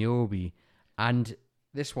Shola Amiobi, and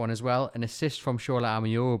this one as well, an assist from Shola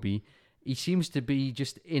Amiobi. He seems to be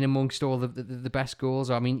just in amongst all the best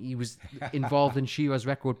goals. I mean, he was involved in Shearer's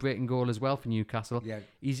record-breaking goal as well for Newcastle. Yeah.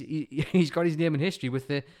 He's got his name in history with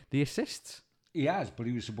the assists. He has, but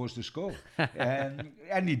he was supposed to score.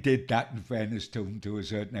 And he did that, in fairness to him, to a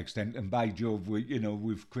certain extent. And by Jove,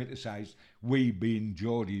 we've criticised, we being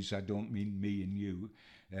Geordies, I don't mean me and you,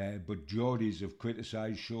 but Geordies have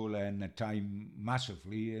criticised Shola in the time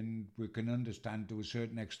massively, and we can understand to a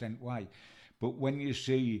certain extent why. But when you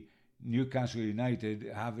see Newcastle United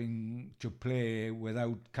having to play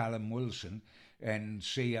without Callum Wilson and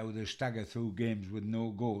see how they stagger through games with no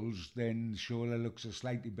goals, then Shola looks a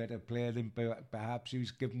slightly better player than perhaps he was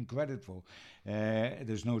given credit for.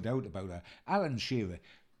 There's no doubt about that. Alan Shearer,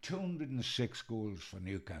 206 goals for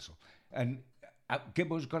Newcastle. And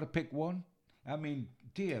Gibbo's got to pick one? I mean,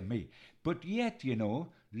 dear me. But yet,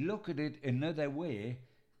 look at it another way.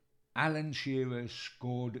 Alan Shearer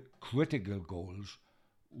scored critical goals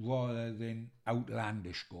rather than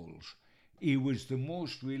outlandish goals. He was the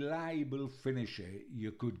most reliable finisher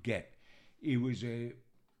you could get. He was a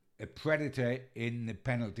predator in the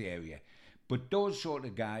penalty area. But those sort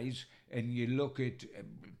of guys, and you look at,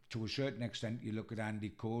 to a certain extent, you look at Andy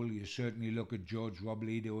Cole, you certainly look at George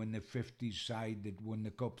Robledo in the 50s side that won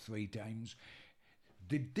the Cup 3 times.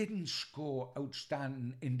 They didn't score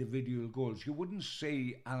outstanding individual goals. You wouldn't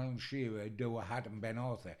see Alan Shearer do a Hatem Ben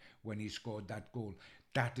Arthur when he scored that goal.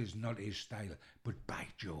 That is not his style. But by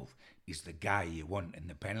Jove, he's the guy you want in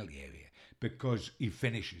the penalty area because he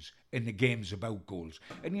finishes and the game's about goals.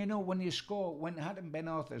 And you know, when Hatem Ben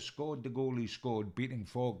Arthur scored the goal he scored, beating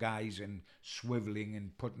 4 guys and swivelling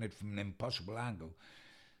and putting it from an impossible angle,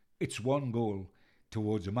 it's 1 goal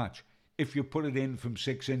towards a match. If you put it in from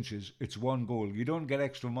 6 inches, it's 1 goal. You don't get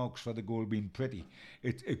extra marks for the goal being pretty.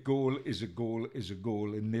 A goal is a goal is a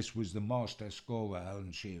goal, and this was the master scorer,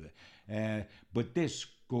 Alan Shearer. But this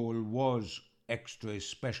goal was extra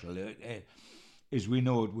special. As we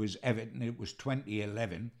know, it was Everton. It was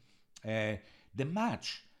 2011. The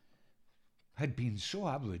match had been so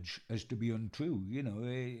average as to be untrue. You know,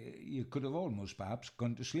 you could have almost perhaps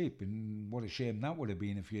gone to sleep, and what a shame that would have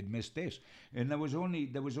been if you'd missed this. And there was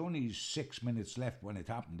only 6 minutes left when it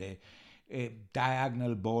happened. A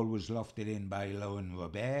diagonal ball was lofted in by Laurent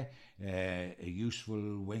Robert, a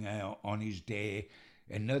useful winger on his day.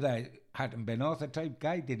 Another Hatem Ben Arthur type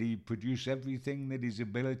guy. Did he produce everything that his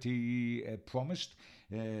ability promised?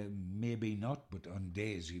 Maybe not, but on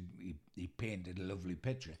days he painted a lovely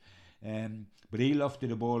picture. But he lofted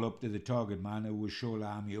the ball up to the target man, who was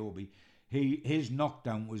Shola Amiobi. His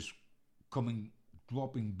knockdown was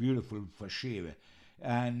dropping beautiful for Shearer.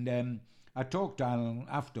 And I talked to Alan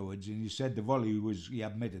afterwards, and he said he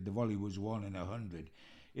admitted the volley was 1 in 100.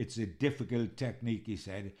 It's a difficult technique, he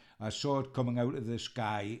said. I saw it coming out of the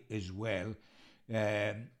sky as well,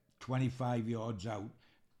 25 yards out.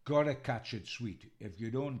 Got to catch it sweet. If you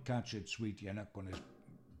don't catch it sweet, you're not going to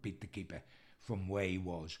beat the keeper from where he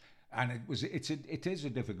was. And it is a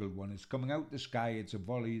difficult one. It's coming out the sky. It's a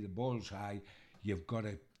volley. The ball's high. You've got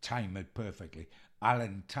to time it perfectly.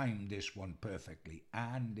 Alan timed this one perfectly,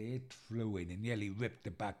 and it flew in and nearly ripped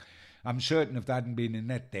the back. I'm certain if that hadn't been a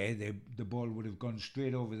net there, the ball would have gone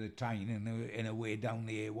straight over the Tyne and away down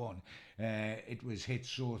the A1. It was hit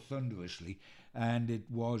so thunderously, and it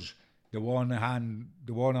was the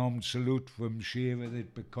one-armed salute from Shearer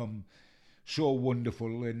that become so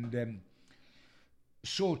wonderful and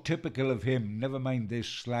so typical of him. Never mind this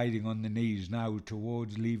sliding on the knees now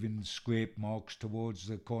towards leaving scrape marks towards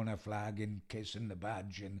the corner flag and kissing the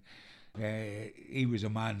badge. And he was a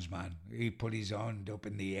man's man. He put his hand up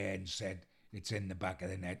in the air and said, "It's in the back of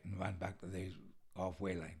the net," and ran back to the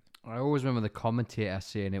halfway line. I always remember the commentator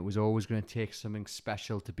saying it was always going to take something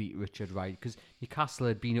special to beat Richard Wright, because Newcastle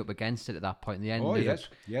had been up against it at that point in the end. Oh, yes.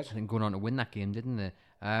 I think going on to win that game, didn't they?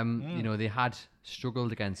 You know, they had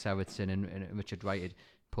struggled against Everton, and Richard Wright had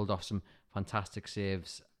pulled off some fantastic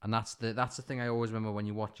saves. And that's the thing I always remember when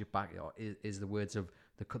you watch it back, is the words of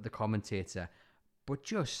the commentator. But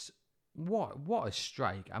just what a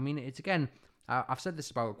strike! I mean, it's again. I've said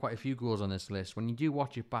this about quite a few goals on this list. When you do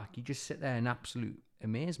watch it back, you just sit there in absolute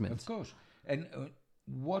amazement. Of course. And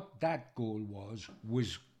what that goal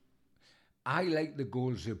was I like the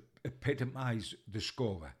goals that epitomise the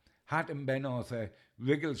scorer. Hatem Ben Arthur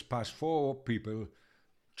wriggles past 4 people,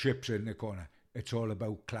 chips in the corner. It's all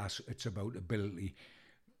about class. It's about ability.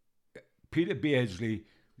 Peter Beardsley,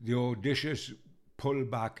 the audacious pull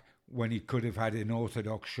back when he could have had an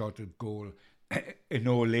orthodox shot at goal, an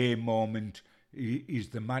Ole moment. He's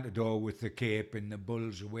the matador with the cape and the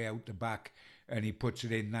bulls away out the back, and he puts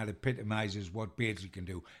it in. That epitomises what Beardsley can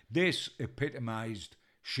do. This epitomised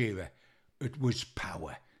Shearer. It was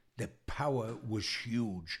power. The power was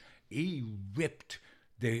huge. He ripped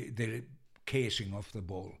the casing off the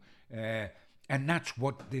ball. And that's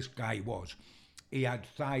what this guy was. He had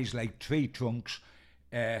thighs like tree trunks.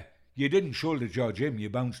 You didn't shoulder charge him, you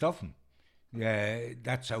bounced off him.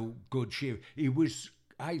 That's how good Shearer.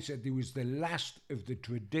 I said he was the last of the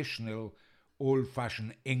traditional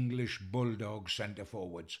old-fashioned English bulldog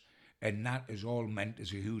centre-forwards. And that is all meant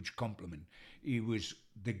as a huge compliment. He was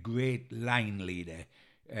the great line leader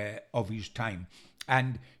of his time.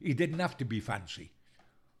 And he didn't have to be fancy.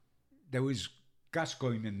 There was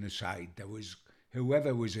Gascoigne in the side. There was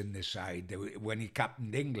whoever was in the side. When he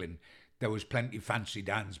captained England, there was plenty fancy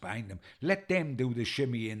dance behind him. Let them do the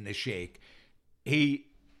shimmy and the shake.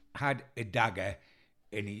 He had a dagger,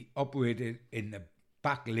 and he operated in the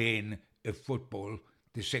back lane of football,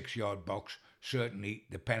 the 6-yard box, certainly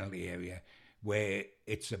the penalty area, where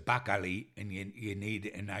it's a back alley and you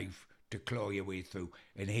need a knife to claw your way through.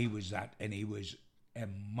 And he was that, and he was a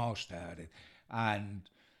master at it. And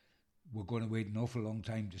we're going to wait an awful long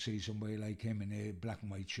time to see somebody like him in a black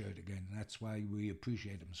and white shirt again. That's why we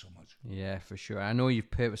appreciate him so much. Yeah, for sure. I know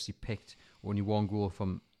you've purposely picked only one goal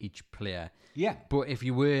from each player. Yeah. But if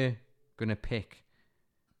you were going to pick,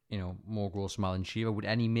 more goals from Alan Shearer, would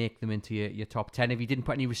any make them into your top 10? If you didn't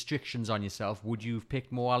put any restrictions on yourself, would you have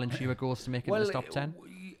picked more Alan Shearer goals to make it into the top 10?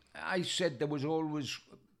 I said there was always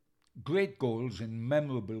great goals, and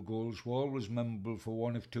memorable goals were always memorable for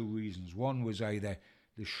one of two reasons. One was either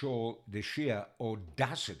the sheer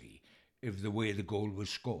audacity of the way the goal was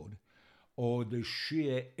scored, or the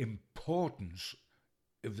sheer importance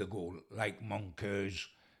of the goal, like Moncur's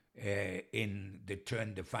in the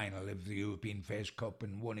turned the final of the European Fairs Cup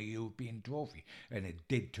and won a European trophy, and it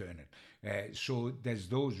did turn it. So there's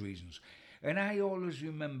those reasons. And I always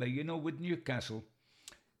remember, with Newcastle,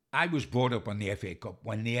 I was brought up on the FA Cup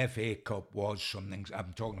when the FA Cup was something.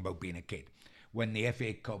 I'm talking about being a kid. When the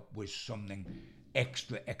FA Cup was something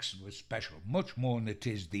extra special, much more than it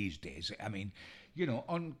is these days. I mean,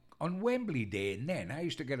 on Wembley Day, and then I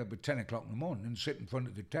used to get up at 10 o'clock in the morning and sit in front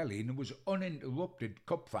of the telly, and it was uninterrupted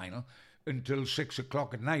cup final until 6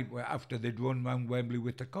 o'clock at night, after they'd run round Wembley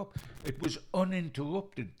with the cup. It was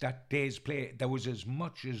uninterrupted, that day's play. There was as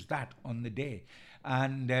much as that on the day.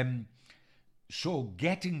 And so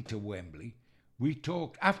getting to Wembley, we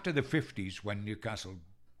talked after the 50s when Newcastle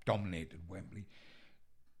dominated Wembley.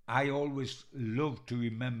 I always love to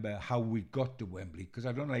remember how we got to Wembley, because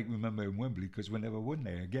I don't like remembering Wembley because we never won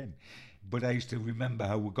there again. But I used to remember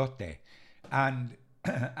how we got there. And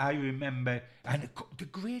I remember, and the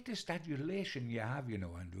greatest adulation you have,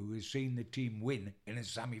 Andrew, is seeing the team win in a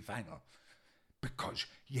semi-final. Because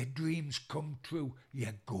your dreams come true.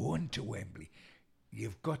 You're going to Wembley.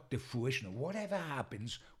 You've got the fruition of whatever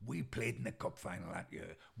happens. We played in the cup final that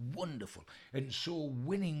year. Wonderful. And so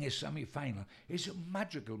winning a semi-final is a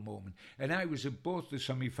magical moment. And I was at both the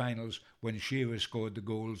semi-finals when Shearer scored the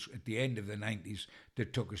goals at the end of the 90s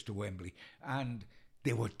that took us to Wembley. And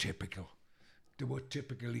they were typical. They were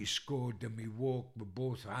typical. He scored them. He walked with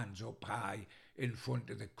both hands up high in front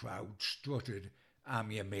of the crowd, strutted.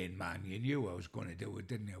 I'm your main man. You knew I was going to do it,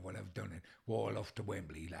 didn't you? Well, I've done it. We're all off to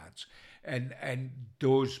Wembley, lads. And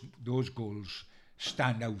those goals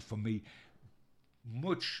stand out for me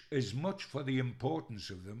as much for the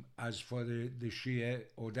importance of them as for the sheer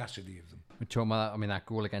audacity of them. We're talking about that. That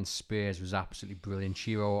goal against Spurs was absolutely brilliant.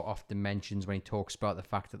 Shearer often mentions when he talks about the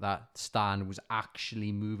fact that stand was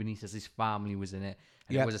actually moving. He says his family was in it.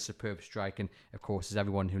 And It was a superb strike. And of course, as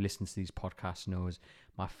everyone who listens to these podcasts knows,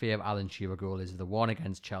 my favourite Alan Shearer goal is the one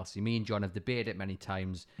against Chelsea. Me and John have debated it many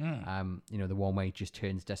times. The one where he just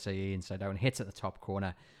turns Desailly inside out and hits at the top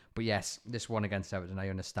corner. But yes, this one against Everton, I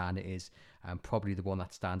understand it is probably the one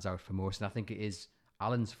that stands out for most. And I think it is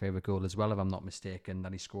Alan's favourite goal as well, if I'm not mistaken,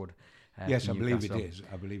 that he scored. Yes, I believe it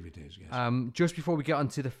is. Yes. Just before we get on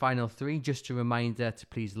to the final three, just a reminder to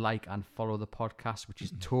please like and follow the podcast, which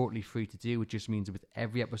is totally free to do. It just means with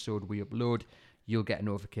every episode we upload, you'll get a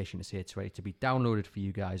notification to say it's ready to be downloaded for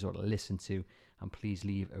you guys or to listen to. And please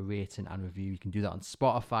leave a rating and review. You can do that on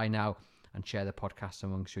Spotify now and share the podcast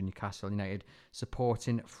amongst your Newcastle United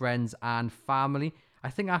supporting friends and family. I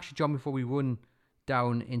think actually, John, before we run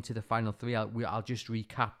down into the final three, I'll just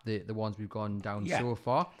recap the ones we've gone down so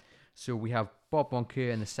far. So we have Bob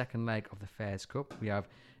Moncur in the second leg of the Fairs Cup. We have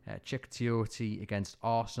Chikotiote against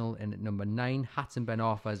Arsenal in at number 9. Hatton Ben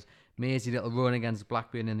Arfa's mazy little run against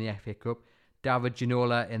Blackburn in the FA Cup. David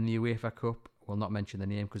Ginola in the UEFA Cup. We'll not mention the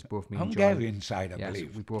name because both me and John... Hungarian side, I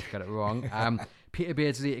believe. We both got it wrong. Peter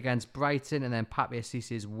Beardsley against Brighton, and then Pape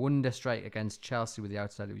Cissé's wonder strike against Chelsea with the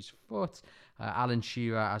outside of his foot. Alan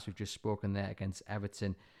Shearer, as we've just spoken there, against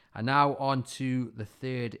Everton. And now on to the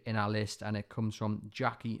third in our list, and it comes from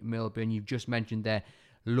Jackie Milburn. You've just mentioned there,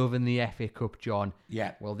 loving the FA Cup, John.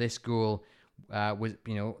 Yeah. Well, this goal was,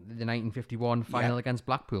 the 1951 final against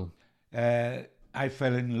Blackpool. I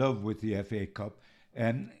fell in love with the FA Cup.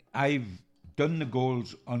 I've done the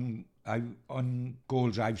goals on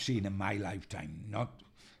goals I've seen in my lifetime, not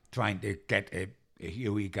trying to get a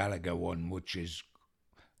Hughie Gallagher one, which is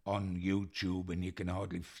on YouTube and you can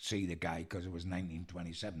hardly see the guy because it was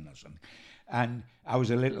 1927 or something. And I was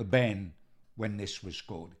a little Ben when this was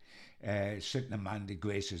scored, sitting in Mandy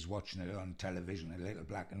Grace's watching it on television, a little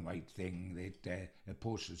black and white thing. That the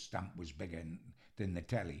postage stamp was bigger than the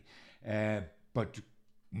telly, but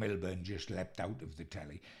Milburn just leapt out of the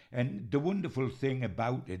telly. And the wonderful thing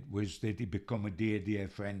about it was that he become a dear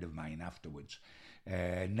friend of mine afterwards.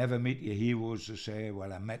 Never meet your heroes, to say.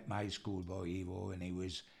 Well, I met my schoolboy hero, and he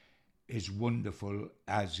was as wonderful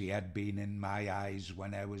as he had been in my eyes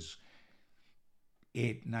when I was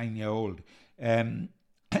 8, 9-year-old. And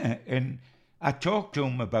I talked to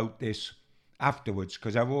him about this afterwards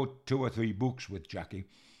because I wrote 2 or 3 books with Jackie.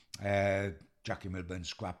 Jackie Milburn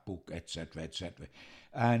scrapbook, etc., etc.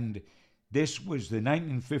 And this was the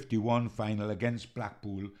 1951 final against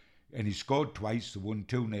Blackpool, and he scored twice. They won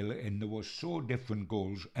 2-0, and there were so different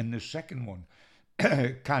goals. And the second one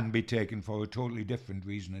can be taken for a totally different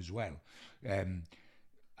reason as well,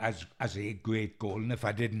 as a great goal. And if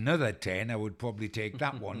I did another 10, I would probably take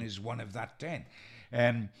that one as one of that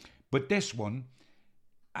 10. But this one,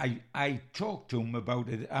 I talked to him about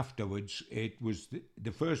it afterwards. It was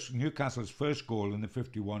the first Newcastle's first goal in the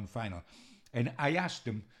 51 final, and I asked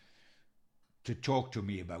him to talk to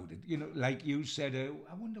me about it. You know, like you said,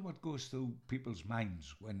 I wonder what goes through people's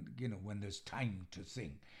minds when there's time to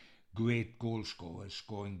think. Great goal scorers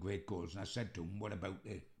scoring great goals. And I said to him, what about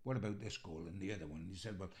this goal and the other one? He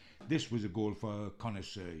said, well, this was a goal for a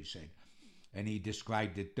connoisseur, he said, and he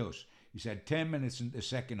described it thus. He said, 10 minutes into the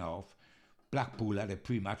second half, Blackpool had a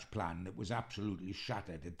pre-match plan that was absolutely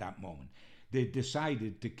shattered at that moment. They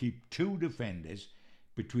decided to keep 2 defenders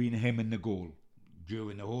between him and the goal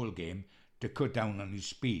during the whole game to cut down on his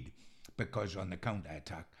speed, because on the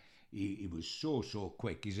counter-attack, he was so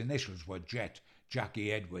quick. His initials were Jet,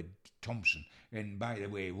 Jackie Edward Thompson, and by the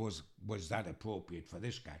way, was that appropriate for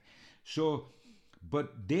this guy? So,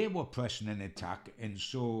 but they were pressing an attack, and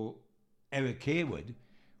so Eric Hayward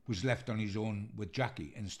was left on his own with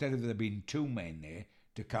Jackie. Instead of there being 2 men there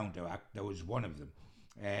to counteract, there was one of them.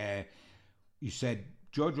 He said,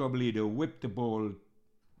 George Robledo whipped the ball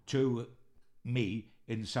to me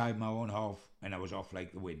inside my own half, and I was off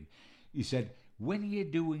like the wind. He said, when you're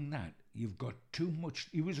doing that, you've got too much.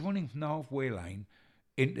 He was running from the halfway line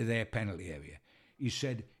into their penalty area. He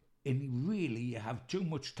said, and really you have too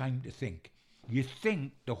much time to think. You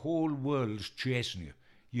think the whole world's chasing you.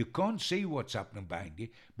 You can't see what's happening behind you,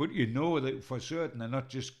 but you know that for certain they're not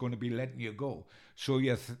just going to be letting you go. So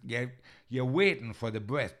you're waiting for the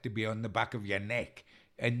breath to be on the back of your neck,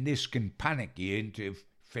 and this can panic you into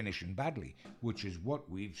finishing badly, which is what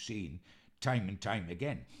we've seen time and time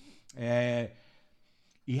again.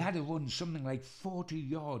 He had to run something like 40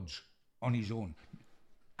 yards on his own.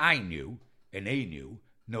 I knew, and he knew,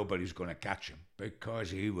 nobody's going to catch him because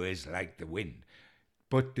he was like the wind.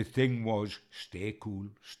 But the thing was, stay cool,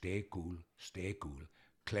 stay cool, stay cool.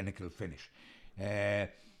 Clinical finish.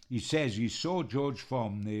 He says he saw George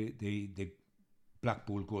Form, the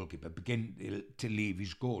Blackpool goalkeeper, begin to leave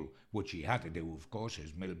his goal, which he had to do, of course,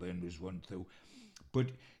 as Milburn was run through. But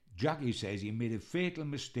Jackie says he made a fatal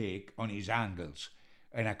mistake on his angles,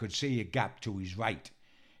 and I could see a gap to his right.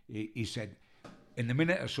 He said, in the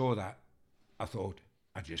minute I saw that, I thought,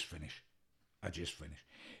 I just finished.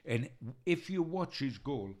 And if you watch his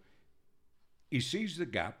goal, he sees the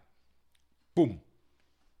gap, boom,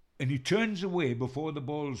 and he turns away before the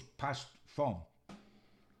ball's past Form.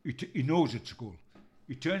 He knows it's a goal.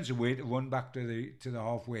 He turns away to run back to the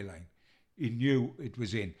halfway line. He knew it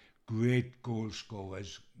was in. Great goal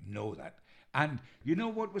scorers know that. And you know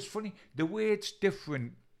what was funny? The way it's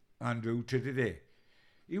different, Andrew, to today.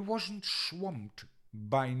 He wasn't swamped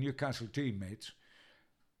by Newcastle teammates.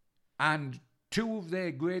 And 2 of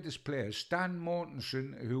their greatest players, Stan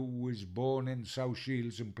Mortensen, who was born in South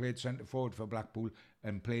Shields and played centre forward for Blackpool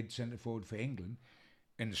and played centre forward for England,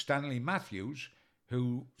 and Stanley Matthews,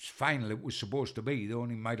 whose final it was supposed to be, the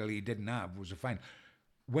only medal he didn't have was a final,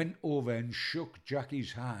 went over and shook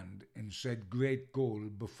Jackie's hand and said, great goal,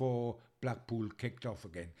 before Blackpool kicked off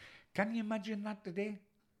again. Can you imagine that today?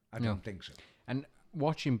 I don't think so. And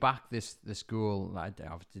watching back this goal, I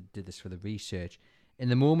did this for the research, in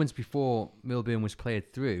the moments before Milburn was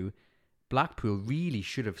played through, Blackpool really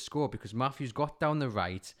should have scored because Matthews got down the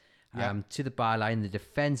right to the byline, the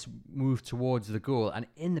defence moved towards the goal, and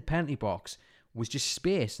in the penalty box was just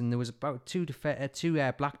space, and there was about two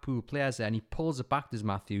Blackpool players there, and he pulls it back to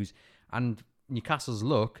Matthews, and Newcastle's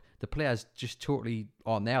luck, the players just totally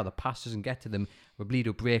aren't there, the pass doesn't get to them,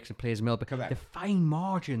 Robledo breaks and plays Milburn. Correct. The fine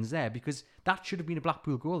margins there, because that should have been a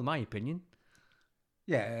Blackpool goal in my opinion.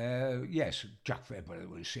 Yeah, yes, Jack Fairbrother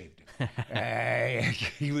would have saved it.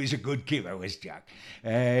 He was a good keeper, was Jack.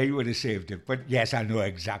 He would have saved it. But yes, I know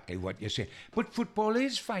exactly what you're saying. But football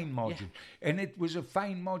is fine margin, and it was a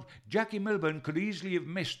fine margin. Jackie Milburn could easily have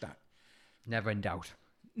missed that. Never in doubt.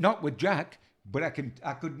 Not with Jack, but I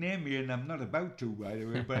could name you, and I'm not about to, by the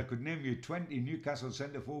way, but I could name you 20 Newcastle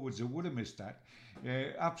centre forwards that would have missed that.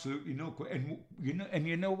 Absolutely no. And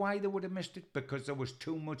you know why they would have missed it? Because there was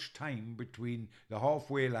too much time between the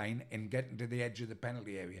halfway line and getting to the edge of the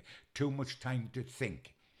penalty area. Too much time to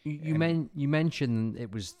think. You mentioned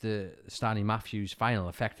it was the Stanley Matthews final.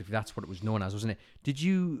 Effectively, that's what it was known as, wasn't it? Did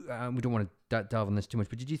you? We don't want to delve on this too much,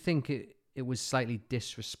 but did you think it was slightly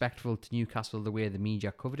disrespectful to Newcastle the way the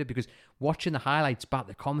media covered it? Because watching the highlights back,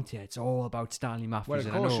 the commentary, it's all about Stanley Matthews.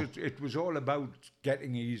 Well, of course, it was all about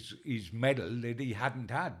getting his medal that he hadn't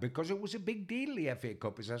had, because it was a big deal, the FA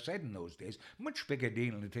Cup, as I said in those days. Much bigger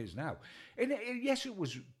deal than it is now. And yes, it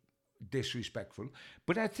was disrespectful,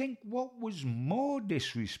 but I think what was more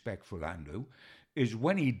disrespectful, Andrew, is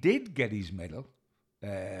when he did get his medal,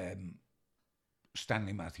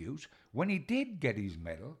 Stanley Matthews, when he did get his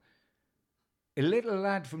medal, a little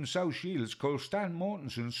lad from South Shields called Stan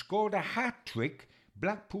Mortensen scored a hat-trick.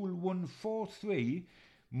 Blackpool won 4-3.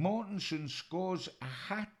 Mortensen scores a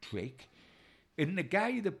hat-trick. And the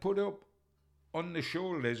guy that put up on the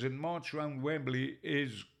shoulders and marched around Wembley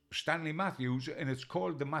is Stanley Matthews, and it's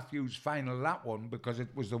called the Matthews final, that one, because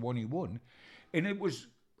it was the one he won. And it was,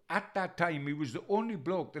 at that time, he was the only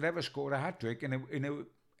bloke that ever scored a hat-trick in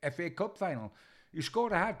a FA Cup final. He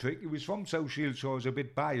scored a hat-trick. He was from South Shields, so I was a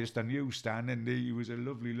bit biased on you, Stan, and he was a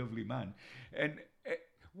lovely, lovely man. And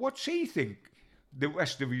what's he think the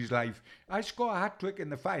rest of his life? I scored a hat-trick in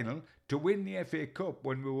the final to win the FA Cup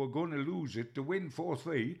when we were going to lose it, to win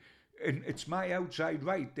 4-3, and it's my outside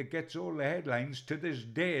right that gets all the headlines. To this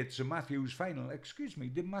day, it's a Matthews final. Excuse me,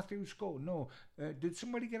 did Matthews score? No. Did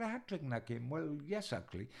somebody get a hat-trick in that game? Well, yes,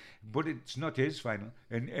 actually. But it's not his final.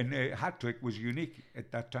 And a hat-trick was unique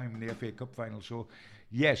at that time in the FA Cup final. So,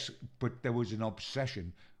 yes, but there was an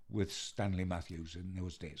obsession with Stanley Matthews in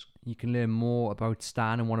those days. You can learn more about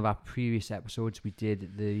Stan in one of our previous episodes. We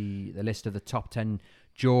did the list of the top 10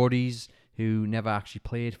 Geordies who never actually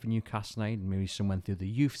played for Newcastle United. Maybe some went through the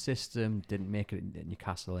youth system, didn't make it at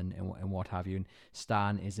Newcastle and what have you. And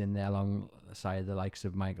Stan is in there alongside the likes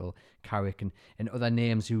of Michael Carrick and other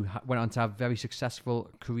names who went on to have very successful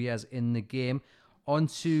careers in the game. On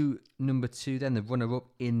to number 2 then, the runner-up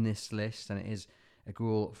in this list, and it is a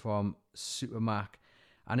goal from Supermac.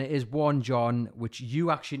 And it is one, John, which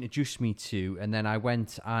you actually introduced me to, and then I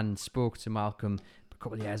went and spoke to Malcolm a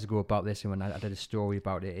couple of years ago about this, and when I did a story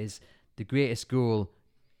about it, is the greatest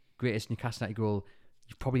Newcastle United goal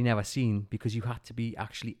you've probably never seen, because you had to be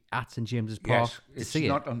actually at St James's Park to see it. It's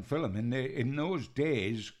not on film. In those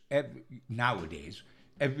days, nowadays,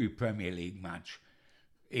 every Premier League match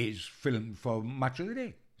is filmed for Match of the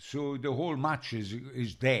Day. So the whole match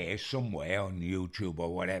is there somewhere on YouTube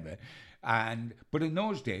or whatever. But in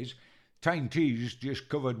those days, Tyne Tees just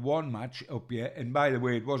covered one match up here. And by the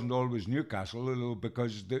way, it wasn't always Newcastle,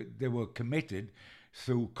 because they were committed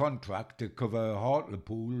through contract to cover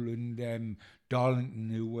Hartlepool and Darlington,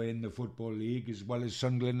 who were in the Football League, as well as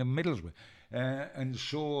Sunderland and Middlesbrough. And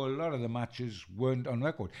so a lot of the matches weren't on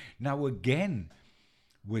record. Now again,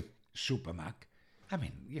 with Supermac, I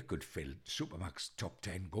mean, you could fill Supermac's top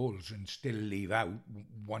 10 goals and still leave out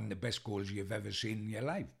one of the best goals you've ever seen in your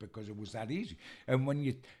life, because it was that easy. And when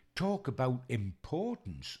you talk about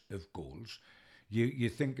importance of goals, you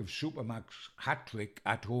think of Supermac's hat-trick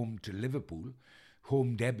at home to Liverpool,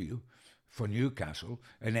 home debut for Newcastle,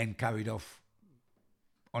 and then carried off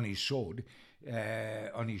on his sword,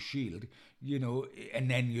 on his shield, and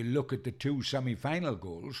then you look at the 2 semi-final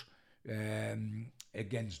goals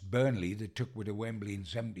against Burnley that took with the Wembley in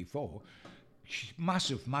 74.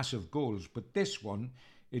 Massive, massive goals. But this one,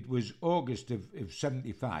 it was August of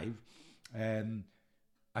 75.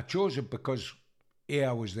 I chose it because A,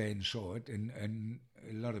 I was there and saw it, and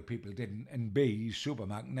a lot of people didn't, and B,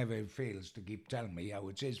 Supermac never fails to keep telling me how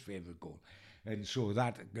it's his favourite goal. And so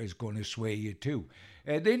that is going to sway you too.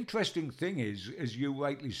 The interesting thing is, as you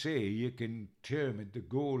rightly say, you can term it the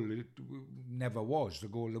goal it never was, the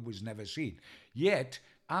goal that was never seen. Yet,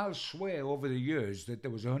 I'll swear over the years that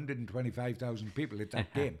there was 125,000 people at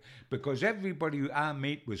that game, because everybody I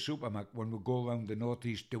meet with Supermac when we go around the North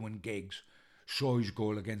East doing gigs saw his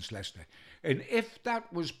goal against Leicester. And if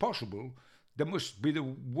that was possible, there must be the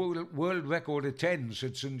world record attendance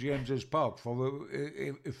at St James's Park for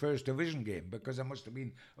a First Division game, because there must have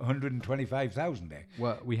been 125,000 there.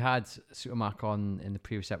 Well, we had Supermac on in the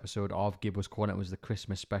previous episode of Gibbo's Corner. It was the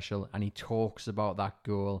Christmas special, and he talks about that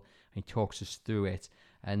goal, and he talks us through it.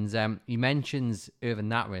 And he mentions Irvin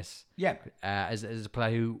Natris as a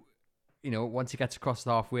player who, once he gets across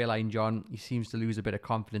the halfway line, John, he seems to lose a bit of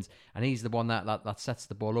confidence, and he's the one that sets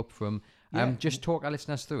the ball up for him. Just talk our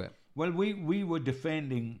listeners through it. Well, we were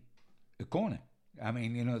defending a corner. I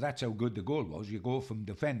mean, that's how good the goal was. You go from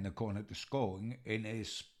defending a corner to scoring in a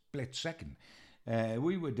split second.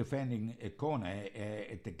 We were defending a corner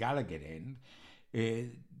at the Gallagher end.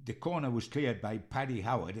 The corner was cleared by Paddy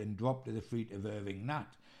Howard and dropped to the feet of Irving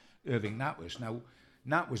Natris. Now,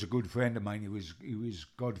 Nat was a good friend of mine. He was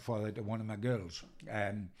godfather to one of my girls.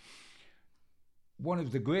 One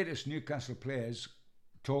of the greatest Newcastle players,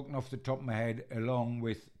 talking off the top of my head, along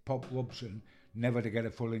with Pop Robson, never to get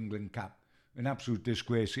a full England cap. An absolute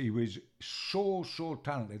disgrace. He was so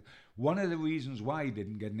talented. One of the reasons why he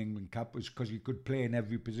didn't get an England cap was because he could play in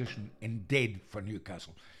every position and did for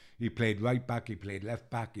Newcastle. He played right back, he played left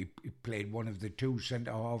back, he played one of the two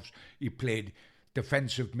centre halves, he played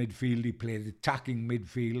defensive midfield, he played attacking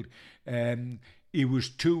midfield. He was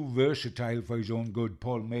too versatile for his own good.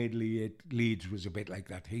 Paul Madeley at Leeds was a bit like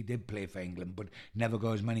that. He did play for England, but never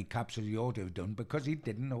got as many caps as he ought to have done because he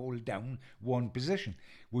didn't hold down one position,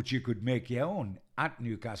 which you could make your own at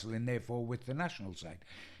Newcastle and therefore with the national side.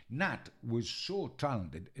 Nat was so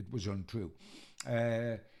talented, it was untrue.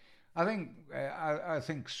 I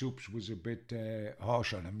think Soups was a bit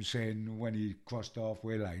harsh on him, saying when he crossed the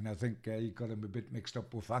halfway line. I think he got him a bit mixed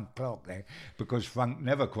up with Frank Clark there, because Frank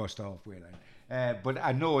never crossed the halfway line. But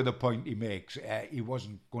I know the point he makes. He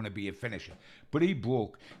wasn't going to be a finisher, but he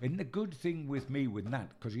broke. And the good thing with me with Nat,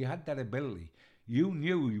 because he had that ability, you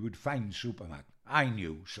knew he would find Supermac. I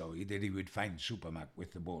knew, so he would find Supermac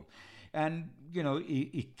with the ball, and you know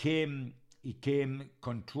he came,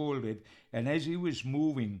 controlled it, and as he was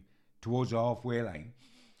moving towards the halfway line,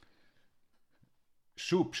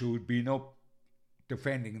 Soups, who had been up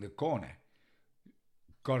defending the corner,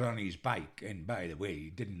 got on his bike, and by the way, he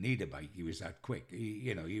didn't need a bike. He was that quick.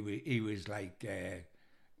 He was like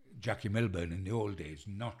Jackie Milburn in the old days,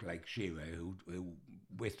 not like Shearer, who,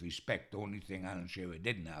 with respect, the only thing Alan Shearer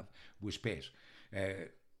didn't have was pace.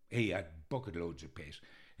 He had bucket loads of pace.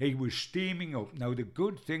 He was steaming up. Now, the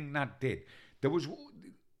good thing that did,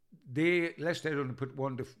 Leicester only put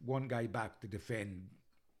one guy back to defend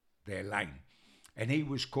their line, and he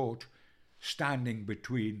was caught standing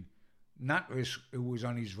between Natris, who was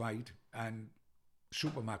on his right, and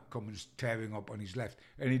Supermac comes tearing up on his left,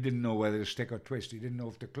 and he didn't know whether to stick or twist. He didn't know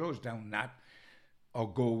if to close down Nat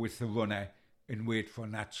or go with the runner and wait for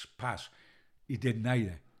Nat's pass. He did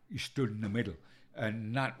neither. He stood in the middle,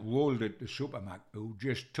 and Nat rolled it to Supermac, who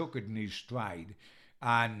just took it in his stride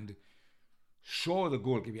and saw the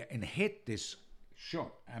goalkeeper and hit this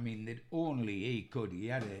shot. I mean, that only he could.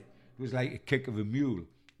 It was like a kick of a mule.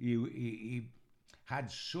 He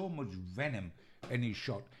had so much venom in his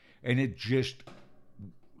shot, and it just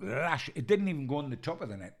lashed. It didn't even go on the top of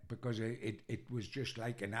the net, because it was just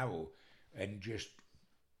like an arrow, and just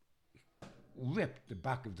ripped the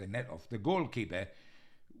back of the net off. The goalkeeper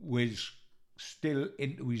was still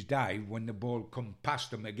into his dive when the ball come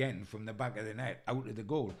past him again from the back of the net out of the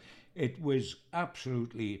goal. It was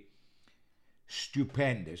absolutely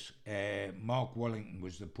stupendous. Mark Wallington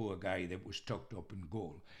was the poor guy that was tucked up in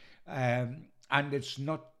goal. And it's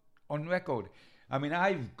not on record. I mean,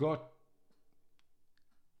 I've got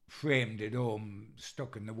framed at home,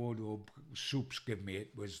 stuck in the wardrobe, Soups give me,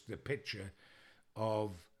 it was the picture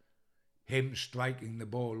of him striking the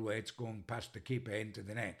ball where it's going past the keeper into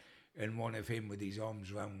the net, and one of him with his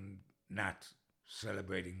arms round Nat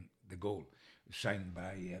celebrating the goal, signed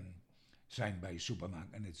by Superman,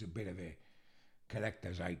 and it's a bit of a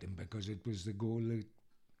collector's item because it was the goal that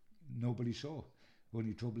nobody saw.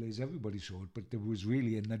 Only trouble is everybody saw it, but it was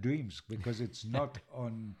really in their dreams, because it's not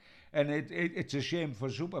on, and it's a shame for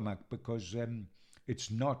Supermac, because it's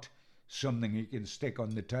not something you can stick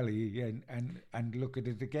on the telly again and look at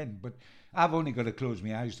it again. But I've only got to close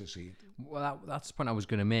my eyes to see it. Well, that's the point I was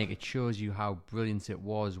going to make. It shows you how brilliant it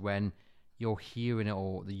was when you're hearing it,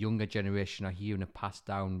 or the younger generation are hearing it passed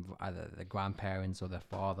down, either their grandparents or their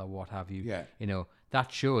father, what have you. Yeah. You know,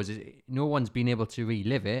 that shows no one's been able to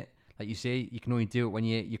relive it. Like you say, you can only do it when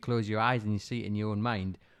you close your eyes and you see it in your own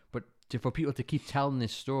mind. But for people to keep telling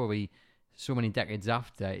this story so many decades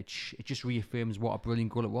after, it just reaffirms what a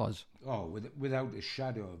brilliant goal it was. Oh, without a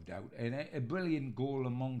shadow of doubt. And a brilliant goal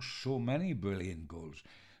amongst so many brilliant goals.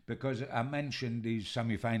 Because I mentioned these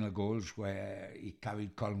semi-final goals where he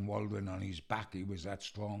carried Colin Waldron on his back. He was that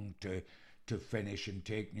strong to finish and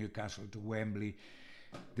take Newcastle to Wembley.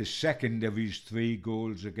 The second of his 3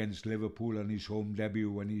 goals against Liverpool on his home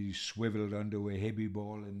debut, when he swivelled onto a heavy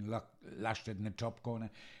ball and lashed it in the top corner.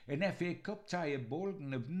 An FA Cup tie at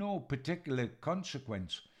Bolton of no particular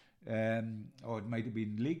consequence, or it might have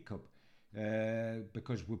been League Cup,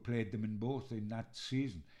 because we played them in both in that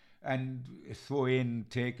season. And a throw-in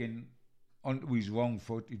taken onto his wrong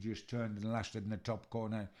foot, he just turned and lashed it in the top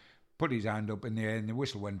corner, put his hand up in the air, and the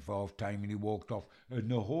whistle went for half-time, and he walked off. And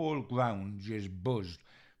the whole ground just buzzed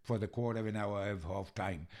for the quarter of an hour of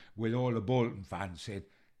half-time, with all the Bolton fans said,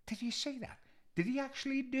 "Did he say that? Did he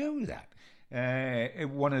actually do that?"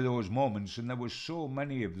 One of those moments, and there was so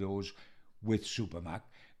many of those, with Supermac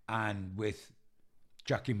and with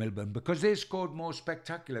Jackie Milburn, because they scored more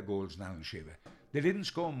spectacular goals than Alan Shearer. They didn't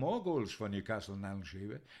score more goals for Newcastle than Alan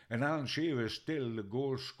Shearer, and Alan Shearer is still the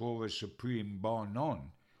goal scorer supreme bar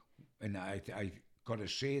none. And I got to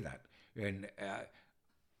say that.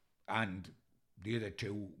 And the other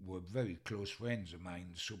two were very close friends of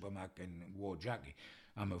mine, Supermac and War Jackie.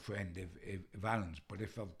 I'm a friend of Alan's, but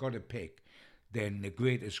if I've got to pick, then the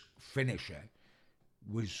greatest finisher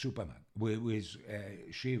was Supermac, was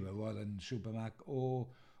Shearer rather than Supermac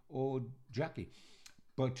or Jackie.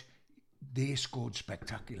 But they scored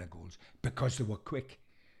spectacular goals because they were quick.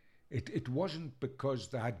 It wasn't because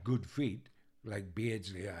they had good feet like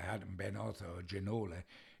Beardsley or Adam Ben Arthur or Ginola.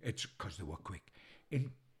 It's because they were quick.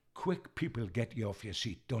 And quick people get you off your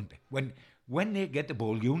seat, don't they? When they get the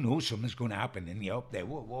ball, you know something's going to happen, and you're up there.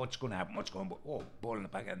 What's going to happen? What's going to happen? Oh, ball in the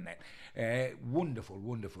back of the net. Wonderful,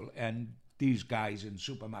 wonderful. And these guys, and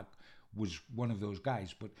Supermac was one of those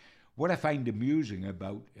guys. But what I find amusing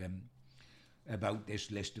about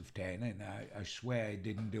this list of 10, and I swear I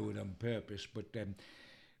didn't do it on purpose, but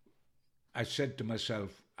I said to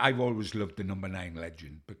myself, I've always loved the number 9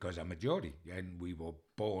 legend because I'm a Geordie, and we were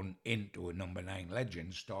born into a number 9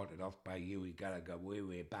 legend, started off by Hughie Gallagher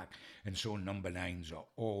way back, and so number 9s are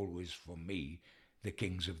always, for me, the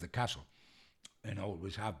kings of the castle, and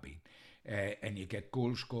always have been. And you get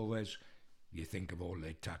goal scorers, you think of all the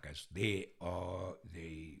attackers. They are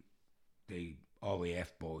the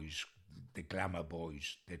RAF boys, the glamour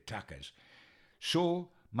boys, the attackers. So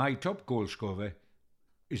my top goal scorer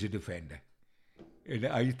is a defender. And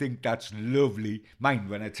I think that's lovely. Mind,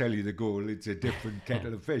 when I tell you the goal, it's a different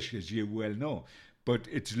kettle of fish, as you well know. But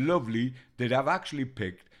it's lovely that I've actually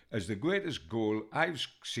picked as the greatest goal I've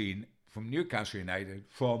seen from Newcastle United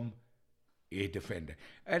from a defender.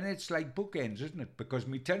 And it's like bookends, isn't it? Because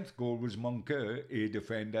my 10th goal was Moncur, a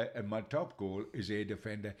defender, and my top goal is a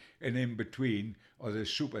defender. And in between are the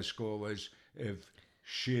super scorers of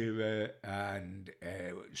Shearer and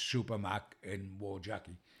Supermac and War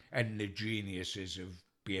Jackie, and the geniuses of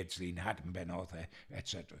Beardsley and Hatton Ben Arthur,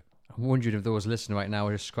 etc. I'm wondering if those listening right now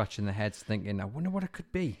are just scratching their heads thinking, I wonder what it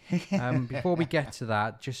could be. Before we get to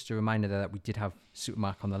that, just a reminder that we did have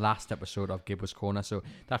Supermac on the last episode of Gibbo's Corner, so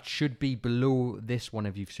that should be below this one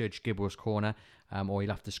if you've searched Gibbo's Corner, or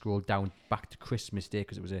you'll have to scroll down back to Christmas Day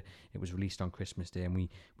because it was released on Christmas Day, and we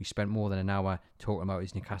spent more than an hour talking about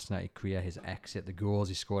his Newcastle United career, his exit, the goals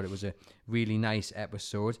he scored. It was a really nice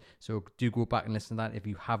episode, so do go back and listen to that if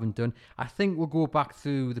you haven't done. I think we'll go back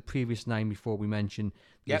through the previous 9 before we mention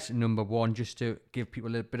this number 1, just to give people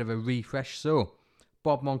a little bit of a refresh. So,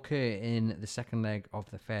 Bob Moncur in the second leg of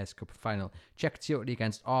the Fairs Cup final. Czech Teotihuacan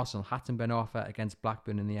against Arsenal. Hatton Ben Arthur against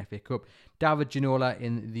Blackburn in the FA Cup. David Ginola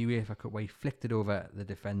in the UEFA Cup where he flicked it over the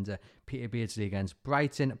defender. Peter Beardsley against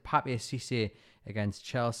Brighton. Pape Cisse against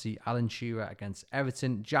Chelsea. Alan Shearer against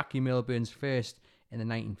Everton. Jackie Milburn's first in the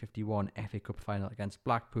 1951 FA Cup final against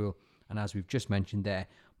Blackpool. And as we've just mentioned there,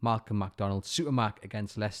 Malcolm MacDonald, Supermac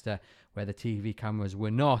against Leicester, where the TV cameras were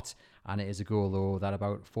not. And it is a goal, though, that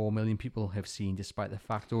about 4 million people have seen, despite the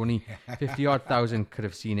fact only 50-odd thousand could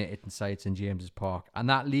have seen it inside St James's Park. And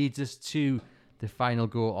that leads us to the final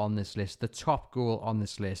goal on this list, the top goal on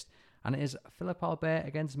this list. And it is Philip Albert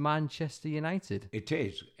against Manchester United. It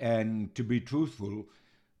is. And to be truthful,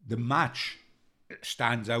 the match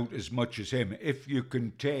stands out as much as him. If you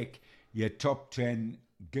can take your top 10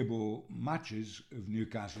 Gibbo matches of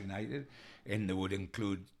Newcastle United, and they would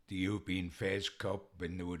include the European Fairs Cup,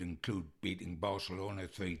 and they would include beating Barcelona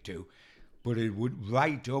 3-2, but it would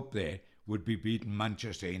right up there would be beating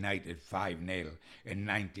Manchester United 5-0 in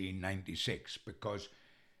 1996, because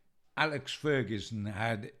Alex Ferguson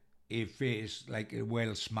had a face like a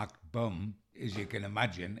well-smacked bum, as you can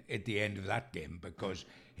imagine, at the end of that game, because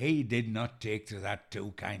he did not take to that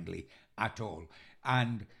too kindly at all.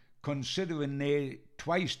 And considering they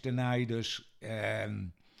twice denied us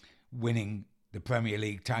winning the Premier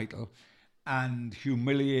League title and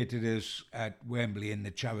humiliated us at Wembley in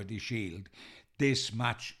the Charity Shield, this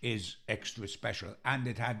match is extra special, and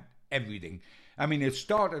it had everything. I mean, it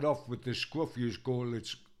started off with the scruffiest goal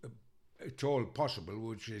it's all possible,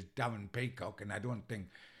 which is Darren Peacock, and I don't think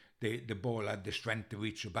the ball had the strength to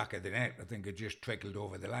reach the back of the net. I think it just trickled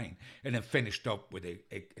over the line, and it finished up with a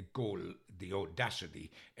goal. The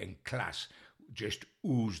audacity and class just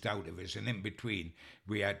oozed out of us, and in between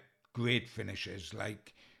we had great finishers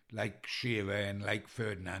like Shearer and like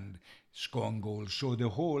Ferdinand scoring goals. So the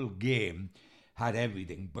whole game had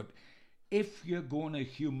everything. But if you're going to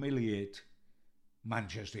humiliate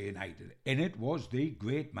Manchester United, and it was the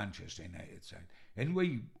great Manchester United side, and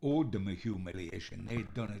we owed them a humiliation,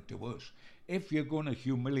 they'd done it to us. If you're going to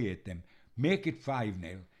humiliate them, make it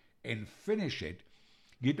 5-0, and finish it.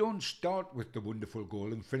 You don't start with the wonderful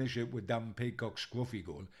goal and finish it with Dan Peacock's scruffy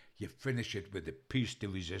goal. You finish it with a piece de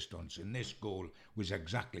resistance, and this goal was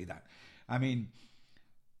exactly that. I mean,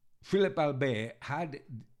 Philippe Albert had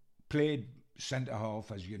played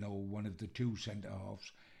centre-half, as you know, one of the two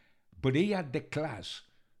centre-halves, but he had the class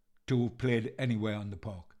to have played anywhere on the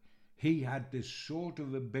park. He had this sort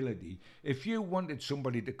of ability. If you wanted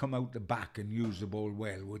somebody to come out the back and use the ball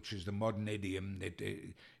well, which is the modern idiom that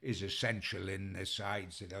is essential in the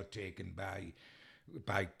sides that are taken by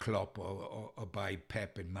Klopp or by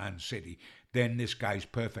Pep in Man City, then this guy's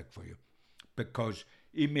perfect for you, because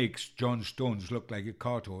he makes John Stones look like a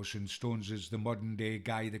cart horse, and Stones is the modern day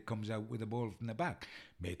guy that comes out with the ball from the back.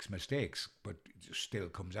 Makes mistakes, but still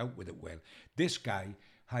comes out with it well. This guy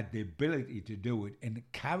had the ability to do it and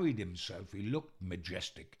carried himself. He looked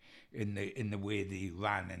majestic in the way that he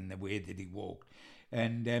ran and the way that he walked.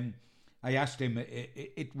 And I asked him,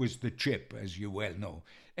 it was the chip, as you well know,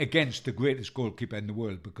 against the greatest goalkeeper in the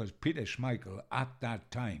world, because Peter Schmeichel at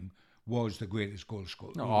that time was the greatest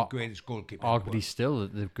goalkeeper. Arguably still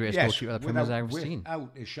the greatest goalkeeper the Premier League ever seen.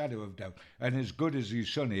 Without a shadow of doubt. And as good as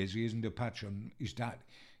his son is, he isn't a patch on his dad.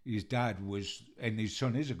 His dad was, and his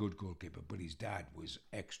son is a good goalkeeper, but his dad was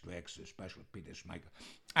extra special, Peter Schmeichel.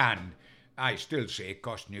 And I still say it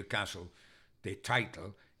cost Newcastle the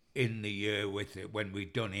title in the year when we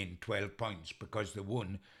done in 12 points, because they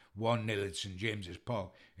won 1-0 at St James's Park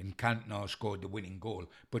and Cantona scored the winning goal.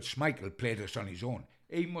 But Schmeichel played us on his own.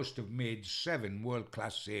 He must have made 7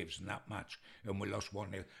 world-class saves in that match, and we lost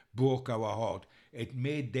 1-0. Broke our heart. It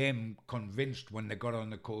made them convinced when they got on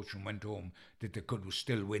the coach and went home that they could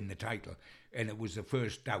still win the title. And it was the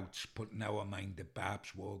first doubts put in our mind that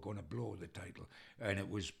perhaps we were going to blow the title. And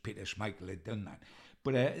it was Peter Schmeichel had done that.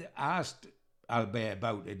 But I asked Albert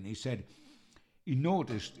about it, and he said he'd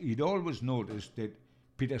always noticed that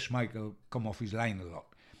Peter Schmeichel come off his line a lot.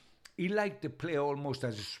 He liked to play almost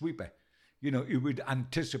as a sweeper. You know, you would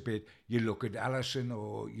anticipate. You look at Alisson,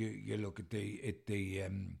 or you look at the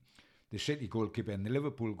City goalkeeper and the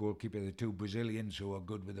Liverpool goalkeeper, the two Brazilians who are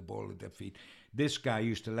good with the ball at their feet. This guy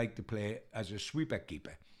used to like to play as a sweeper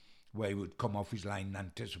keeper, where he would come off his line and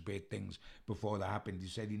anticipate things before they happened. He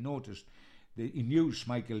said he noticed that he knew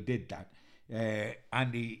Schmeichel did that,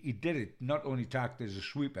 and he did it not only to act as a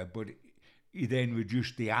sweeper, but he then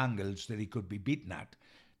reduced the angles that he could be beaten at,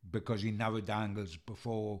 because he narrowed the angles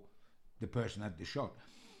before the person had the shot.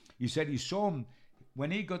 He said he saw him,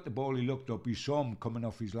 when he got the ball, he looked up, he saw him coming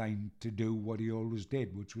off his line to do what he always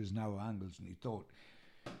did, which was narrow angles, and he thought,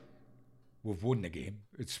 we've won the game,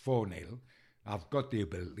 it's 4-0, I've got the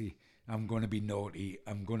ability, I'm going to be naughty,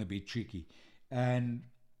 I'm going to be cheeky. And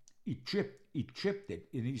he chipped it,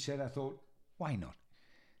 and he said, I thought, why not?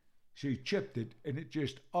 So he chipped it, and it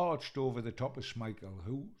just arched over the top of Schmeichel,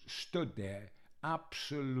 who stood there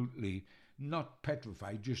absolutely not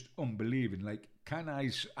petrified, just unbelieving. Like,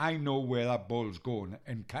 I know where that ball's going,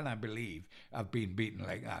 and can I believe I've been beaten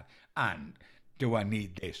like that? And do I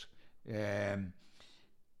need this? And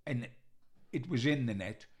it was in the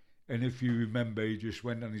net. And if you remember, he just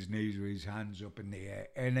went on his knees with his hands up in the air,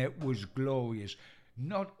 and it was glorious.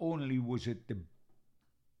 Not only was it the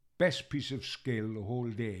best piece of skill the whole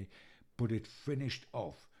day, but it finished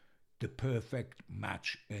off the perfect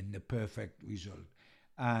match and the perfect result.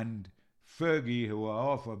 And Fergie, who I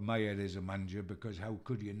half admired as a manager, because how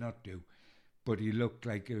could you not do? But he looked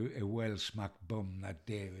like a well-smacked bum that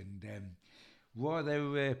day, and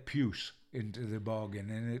rather puce into the bargain.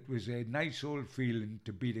 And it was a nice old feeling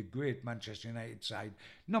to beat a great Manchester United side,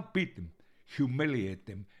 not beat them, humiliate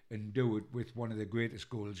them, and do it with one of the greatest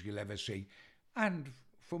goals you'll ever see, and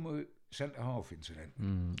from a centre-half incident.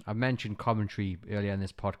 I mentioned commentary earlier in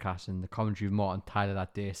this podcast, and the commentary of Martin Tyler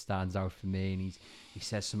that day stands out for me, and he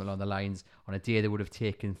says something along the lines, on a day they would have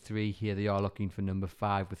taken 3, here they are looking for number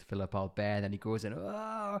 5 with Philippe Albert, and then he goes in,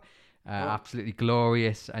 absolutely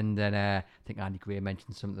glorious. And then I think Andy Gray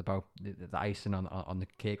mentioned something about the icing on the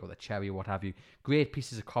cake, or the cherry, or what have you. Great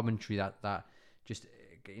pieces of commentary that just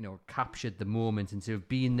captured the moment, and to have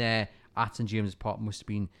been there at St James's Park must have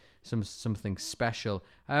been something special.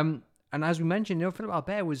 And as we mentioned, Philippe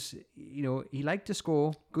Albert was, he liked to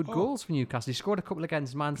score good goals for Newcastle. He scored a couple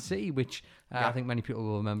against Man City, which I think many people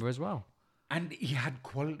will remember as well. And he had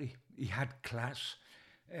quality. He had class.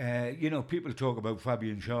 People talk about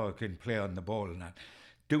Fabian Schär can play on the ball and that.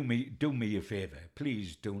 Do me a favour.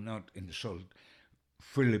 Please do not insult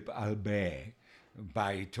Philippe Albert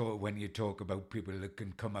when you talk about people that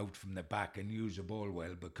can come out from the back and use the ball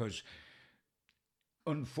well, because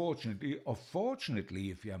unfortunately, or fortunately,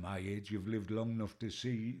 if you're my age, you've lived long enough to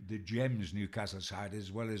see the gems Newcastle's had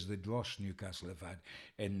as well as the dross Newcastle have had.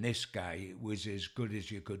 And this guy was as good as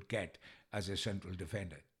you could get as a central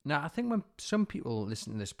defender. Now, I think when some people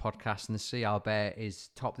listen to this podcast and they see Albert is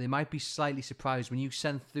top, they might be slightly surprised when you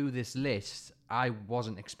sent through this list. I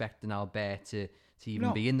wasn't expecting Albert to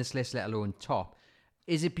even be in this list, let alone top.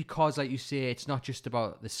 Is it because, like you say, it's not just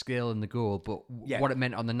about the skill and the goal, but what it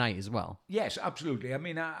meant on the night as well? Yes, absolutely. I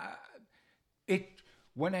mean,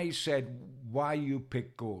 when I said why you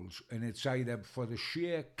pick goals, and it's either for the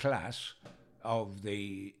sheer class of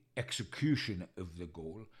the execution of the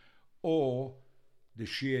goal or the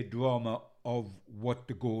sheer drama of what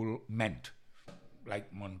the goal meant,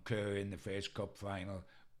 like Moncur in the first cup final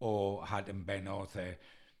or Hatem Ben Arthur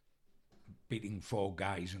beating 4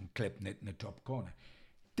 guys and clipping it in the top corner.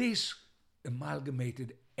 This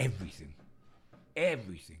amalgamated everything,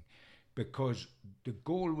 because the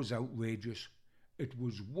goal was outrageous. It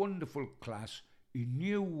was wonderful class. He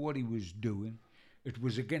knew what he was doing. It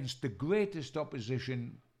was against the greatest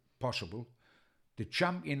opposition possible, the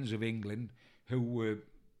champions of England, who were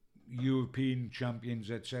European champions,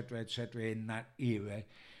 etc., in that era.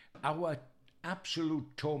 Our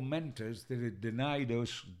absolute tormentors that had denied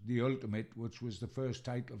us the ultimate, which was the first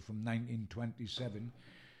title from 1927,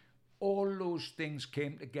 all those things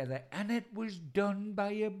came together, and it was done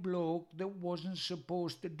by a bloke that wasn't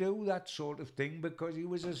supposed to do that sort of thing because he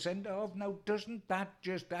was a centre-half. Now, doesn't that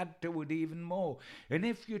just add to it even more? And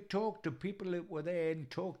if you talk to people that were there and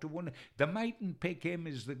talk to one, they mightn't pick him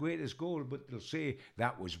as the greatest goal, but they'll say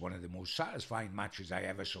that was one of the most satisfying matches I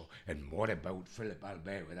ever saw. And what about Philippe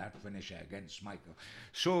Albert with that finisher against Michael?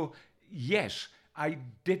 So, yes, I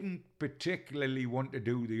didn't particularly want to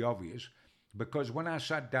do the obvious, because when I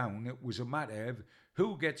sat down, it was a matter of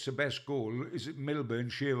who gets the best goal. Is it Milburn,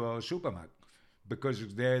 Shearer or Supermac? Because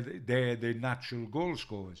they're the natural goal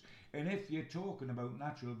scorers. And if you're talking about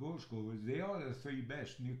natural goal scorers, they are the 3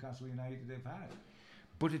 best Newcastle United have had.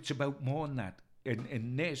 But it's about more than that.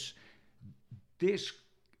 In this,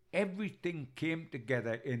 everything came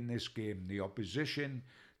together in this game. The opposition,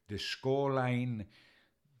 the scoreline,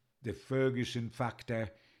 the Ferguson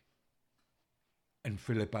factor, and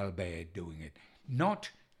Philippe Albert doing it.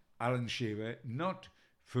 Not Alan Shearer, not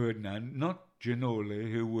Ferdinand, not Ginola,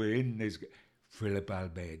 who were in this. Philippe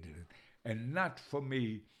Albert did it. And that, for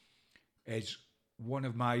me, is one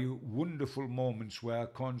of my wonderful moments where I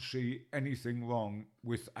can't see anything wrong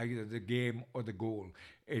with either the game or the goal.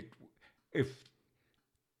 If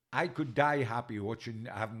I could die happy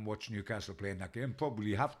having watched Newcastle playing that game,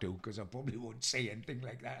 probably have to, because I probably won't say anything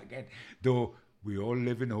like that again, though we all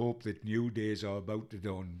live in hope that new days are about to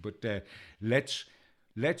dawn. But let's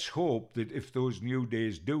hope that if those new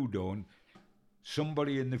days do dawn,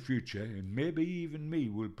 somebody in the future, and maybe even me,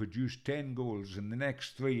 will produce 10 goals, and the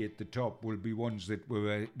next 3 at the top will be ones that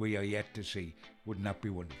we are yet to see. Wouldn't that be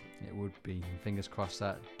wonderful? It would be. And fingers crossed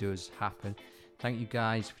that does happen. Thank you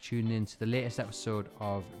guys for tuning in to the latest episode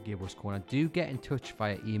of Gabriel's Corner. Do get in touch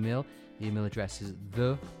via email. The email address is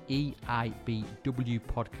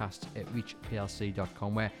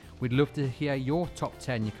theeibwpodcast@reachplc.com, where we'd love to hear your top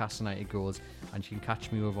 10 Newcastle United goals, and you can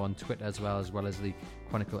catch me over on Twitter as well as the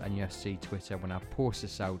Chronicle NUFC Twitter. When I post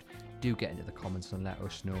this out, do get into the comments and let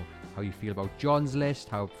us know how you feel about John's list,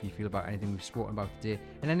 how you feel about anything we've spoken about today,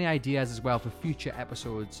 and any ideas as well for future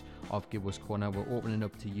episodes of Gibbo's Corner. We're opening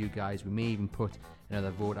up to you guys. We may even put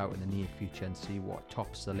another vote out in the near future and see what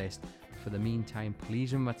tops the list. For the meantime,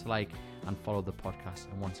 please remember to like and follow the podcast.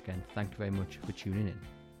 And once again, thank you very much for tuning in.